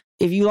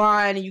 if you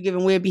lying and you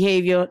giving weird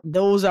behavior,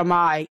 those are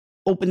my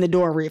open the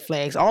door red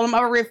flags. All them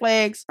other red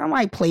flags, I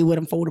might play with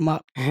them, fold them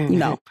up,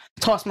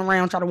 toss them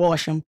around, try to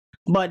wash them.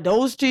 But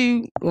those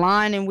two,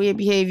 lying and weird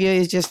behavior,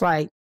 is just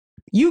like,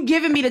 you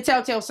giving me the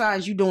telltale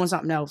signs you doing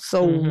something else.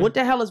 So what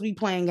the hell is we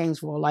playing games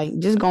for? Like,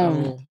 just go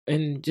on.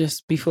 And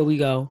just before we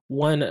go,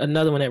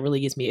 another one that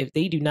really gets me, if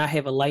they do not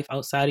have a life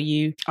outside of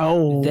you,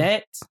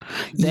 that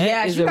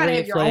is you a gotta red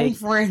have your flag. own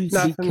friends.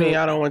 Not for me.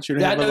 I don't want you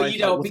to have a life. I know you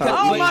don't, because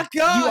oh my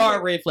God, you are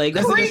a red flag.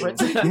 That's the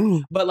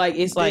difference. But like,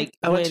 it's like,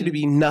 I want you to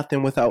be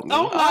nothing without me.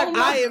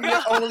 I am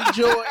your only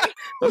joy.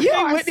 You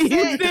are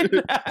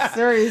Houston.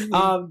 Seriously.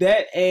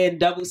 That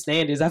and double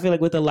standards. I feel like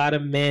with a lot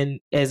of men,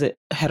 as a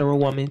hetero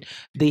woman,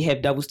 they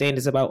have double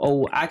standards about,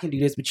 oh, I can do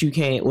this, but you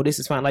can't, or this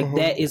is fine. Like,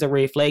 that is a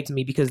red flag to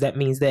me, because that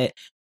means that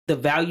the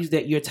values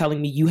that you're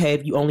telling me you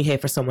only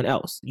have for someone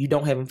else. You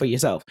don't have them for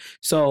yourself.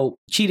 So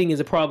cheating is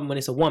a problem when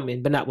it's a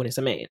woman, but not when it's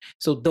a man.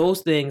 So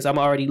those things, I'm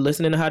already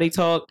listening to how they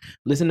talk,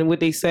 listening to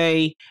what they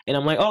say, and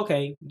I'm like,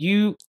 okay,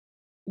 you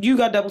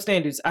got double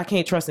standards. I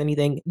can't trust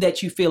anything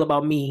that you feel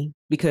about me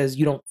because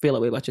you don't feel that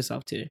way about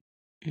yourself too.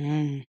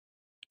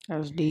 That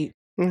was deep.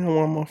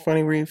 One more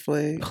funny red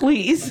flag.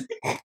 Please.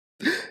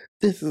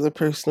 This is a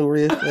personal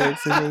red flag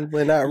to me,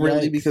 but not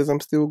really, because I'm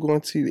still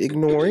going to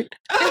ignore it.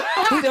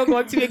 Still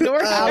going to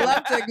ignore it? I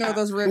love to ignore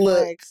those red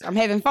flags. I'm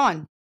having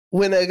fun.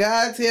 When a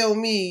guy tell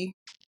me,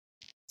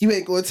 you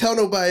ain't going to tell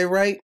nobody,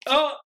 right?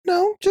 Oh.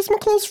 No, just my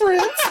close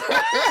friends.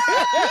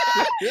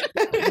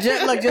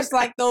 just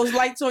like those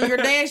lights on your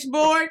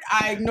dashboard,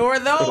 I ignore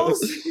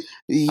those.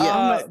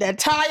 Yeah. That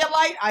tire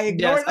light, I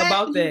ignore that.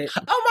 About that.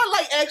 Oh, my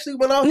light actually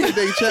went off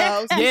today,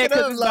 Charles. Yeah,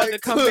 because it's about to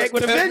come back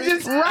with a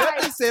vengeance.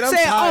 Right. Said,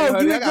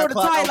 tired, you ignore the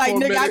tire light,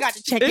 nigga. I got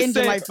to check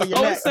engine light for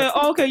your neck.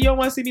 Okay, you don't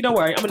want to see me? Don't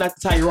worry. I'm going to knock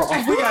the tire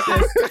off. We got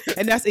this.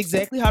 And that's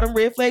exactly how them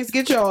red flags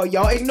get y'all.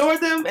 Y'all ignore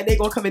them, and they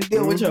going to come and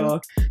deal with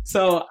y'all.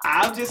 So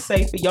I'll just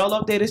say, for y'all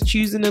up there that's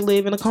choosing to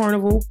live in a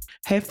carnival,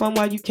 have fun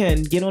while you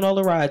can. Get on all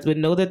the rides, but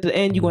know that at the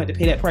end, you're going to have to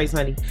pay that price,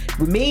 honey.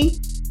 With me,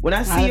 When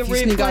I see a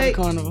red flag,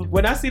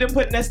 when I see them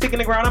putting that stick in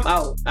the ground, I'm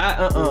out.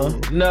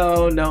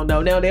 No.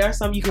 Now there are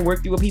some you can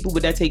work through with people,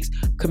 but that takes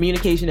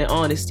communication and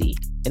honesty.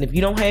 And if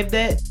you don't have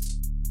that,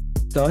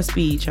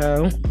 Godspeed,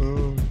 child.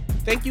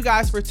 Thank you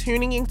guys for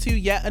tuning into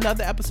yet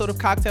another episode of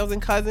Cocktails and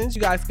Cousins.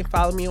 You guys can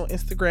follow me on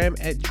Instagram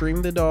at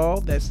Dream the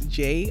Doll. That's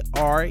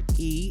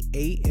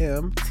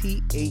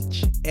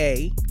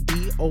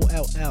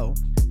JREAMTHADOLL.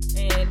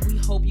 And we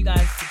hope you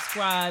guys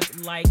subscribe,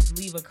 like,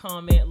 leave a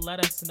comment, let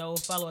us know.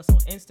 Follow us on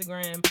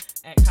Instagram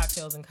at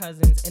Cocktails and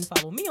Cousins, and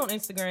follow me on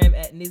Instagram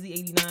at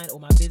Nizzy89 or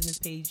my business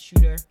page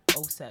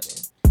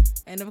Shooter07.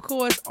 And of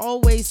course,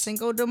 always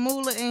Cinco de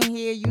Mula in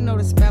here. You know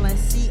the spelling,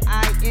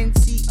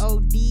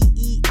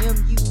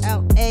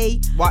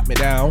 CINCODEMULA. Wipe me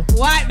down.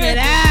 Wipe me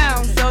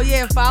down. So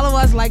yeah, follow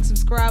us, like,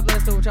 subscribe, let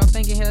us know what y'all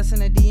thinking. Hit us in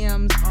the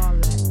DMs, all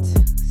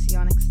that. See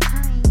y'all next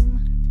time.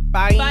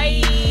 Bye.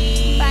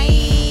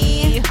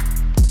 Bye.